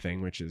fun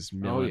thing, which is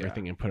mill Oh, yeah.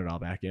 everything and put it all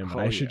back in. But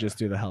Oh, I should yeah. just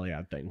do the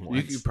Heliod thing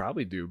once. You could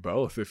probably do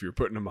both if you're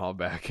putting them all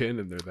back in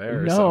and they're there.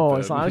 Or No, something.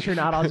 as long as you're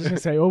not, I'll just gonna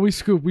say, "Oh, we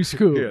scoop."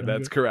 Yeah,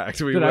 that's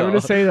correct. We But will. I'm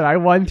gonna say that I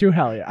won through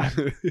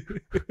Heliod.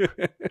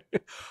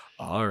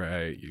 All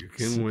right, you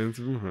can win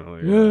through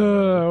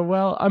hell.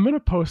 Well, I'm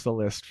gonna post a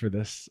list for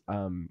this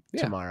Yeah.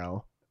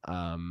 tomorrow,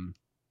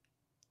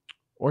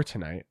 or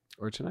tonight,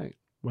 Or tonight.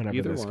 whenever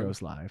Either this one.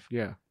 goes live.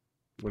 Yeah.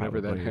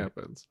 Whenever Probably. that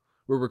happens.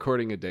 We're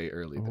recording a day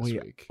early this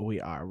week.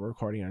 We're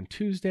recording on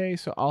Tuesday,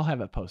 so I'll have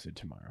it posted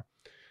tomorrow.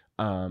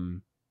 I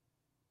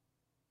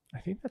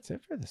think that's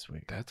it for this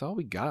week. That's all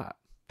we got.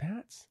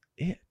 That's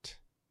it.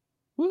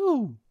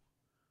 Woo!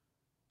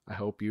 I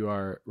hope you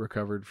are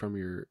recovered from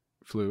your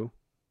flu.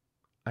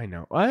 I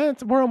know.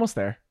 We're almost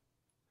there.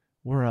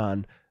 We're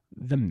on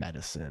the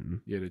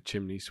medicine. You had a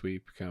chimney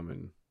sweep come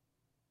and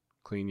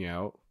clean you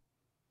out.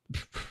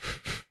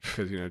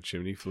 Because,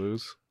 chimney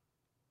flus.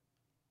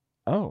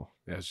 Oh,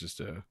 That's just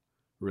a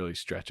really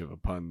stretch of a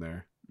pun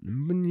there.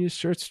 when you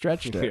sure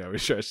stretched it. Yeah, we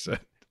stretched it.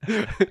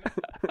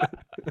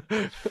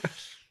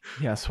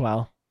 Yes,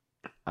 well,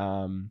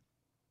 I'm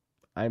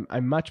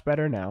much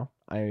better now.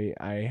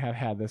 I have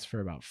had this for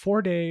about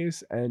 4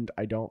 days, and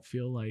I don't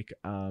feel like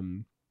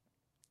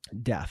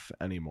death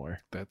anymore.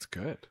 That's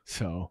good.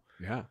 So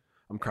Yeah.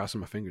 I'm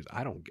crossing my fingers.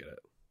 I don't get it.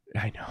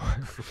 I know.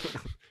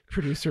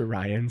 Producer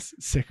Ryan's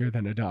sicker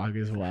than a dog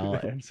as well,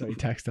 and so he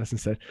texted us and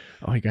said,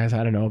 "Oh, you guys,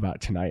 I don't know about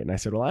tonight." And I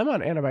said, "Well, I'm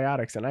on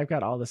antibiotics, and I've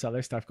got all this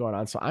other stuff going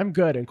on, so I'm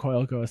good." And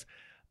Coyle goes,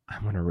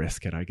 "I'm gonna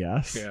risk it, I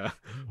guess." Yeah.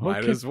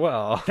 Might Okay. as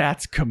well.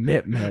 That's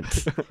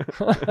commitment.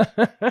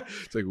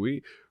 It's like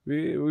we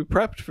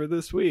prepped for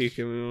this week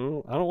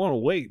and I don't want to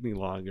wait any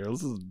longer.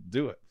 Let's just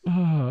do it.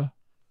 All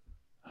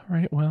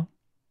right, well,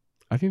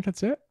 I think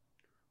that's it.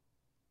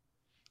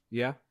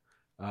 Yeah.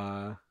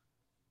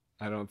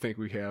 I don't think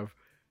we have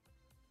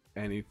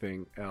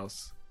anything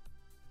else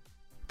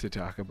to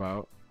talk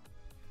about.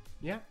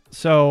 Yeah.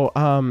 So,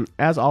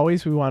 as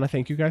always, we want to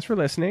thank you guys for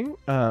listening.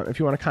 If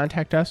you want to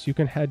contact us, you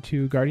can head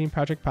to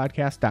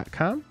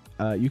guardianprojectpodcast.com.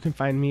 You can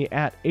find me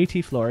at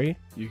ATFlory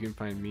You can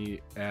find me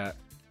at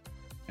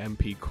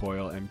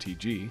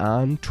MPCoilMTG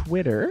on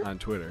Twitter. on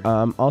Twitter.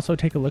 Also,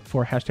 take a look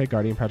for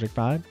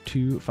 #GuardianProjectPod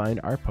to find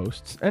our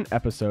posts and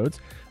episodes.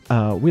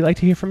 We like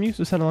to hear from you,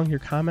 so send along your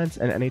comments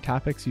and any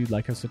topics you'd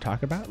like us to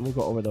talk about, and we'll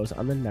go over those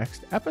on the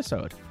next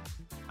episode.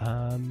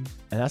 And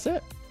that's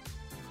it.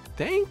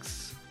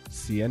 Thanks.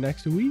 See you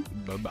next week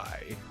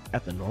Bye-bye.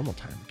 at the normal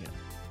time again.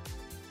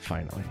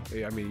 Finally.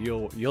 I mean,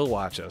 you'll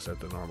watch us at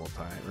the normal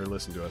time or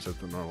listen to us at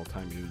the normal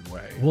time either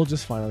way. We'll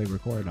just finally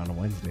record on a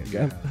Wednesday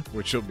Yeah, again.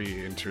 which will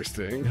be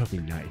interesting. It'll be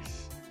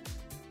nice.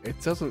 It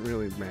doesn't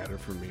really matter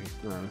for me,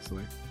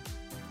 honestly.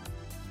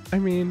 I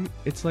mean,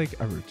 it's like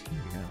a routine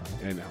now.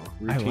 I know.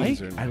 I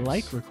Routines are nice.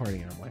 like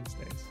recording on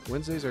Wednesdays.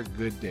 Wednesdays are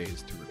good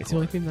days to record. It's the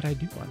only thing that I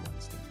do on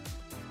Wednesday.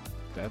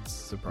 That's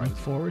surprising. Look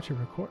forward to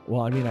record.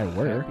 Well, I mean, I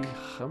work. Happy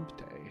hump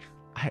day.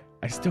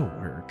 I still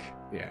work.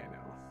 Yeah, I know.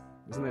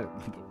 Isn't that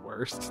the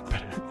worst?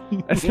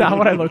 That's not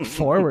what I look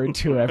forward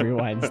to every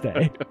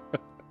Wednesday.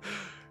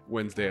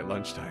 Wednesday at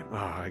lunchtime. Oh,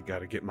 I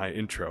gotta get my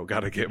intro.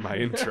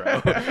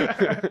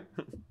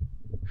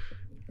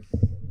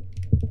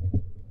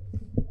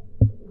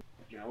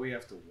 Now we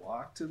have to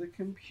walk to the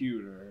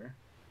computer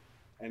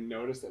and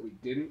notice that we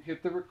didn't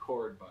hit the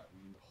record button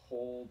the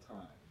whole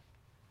time.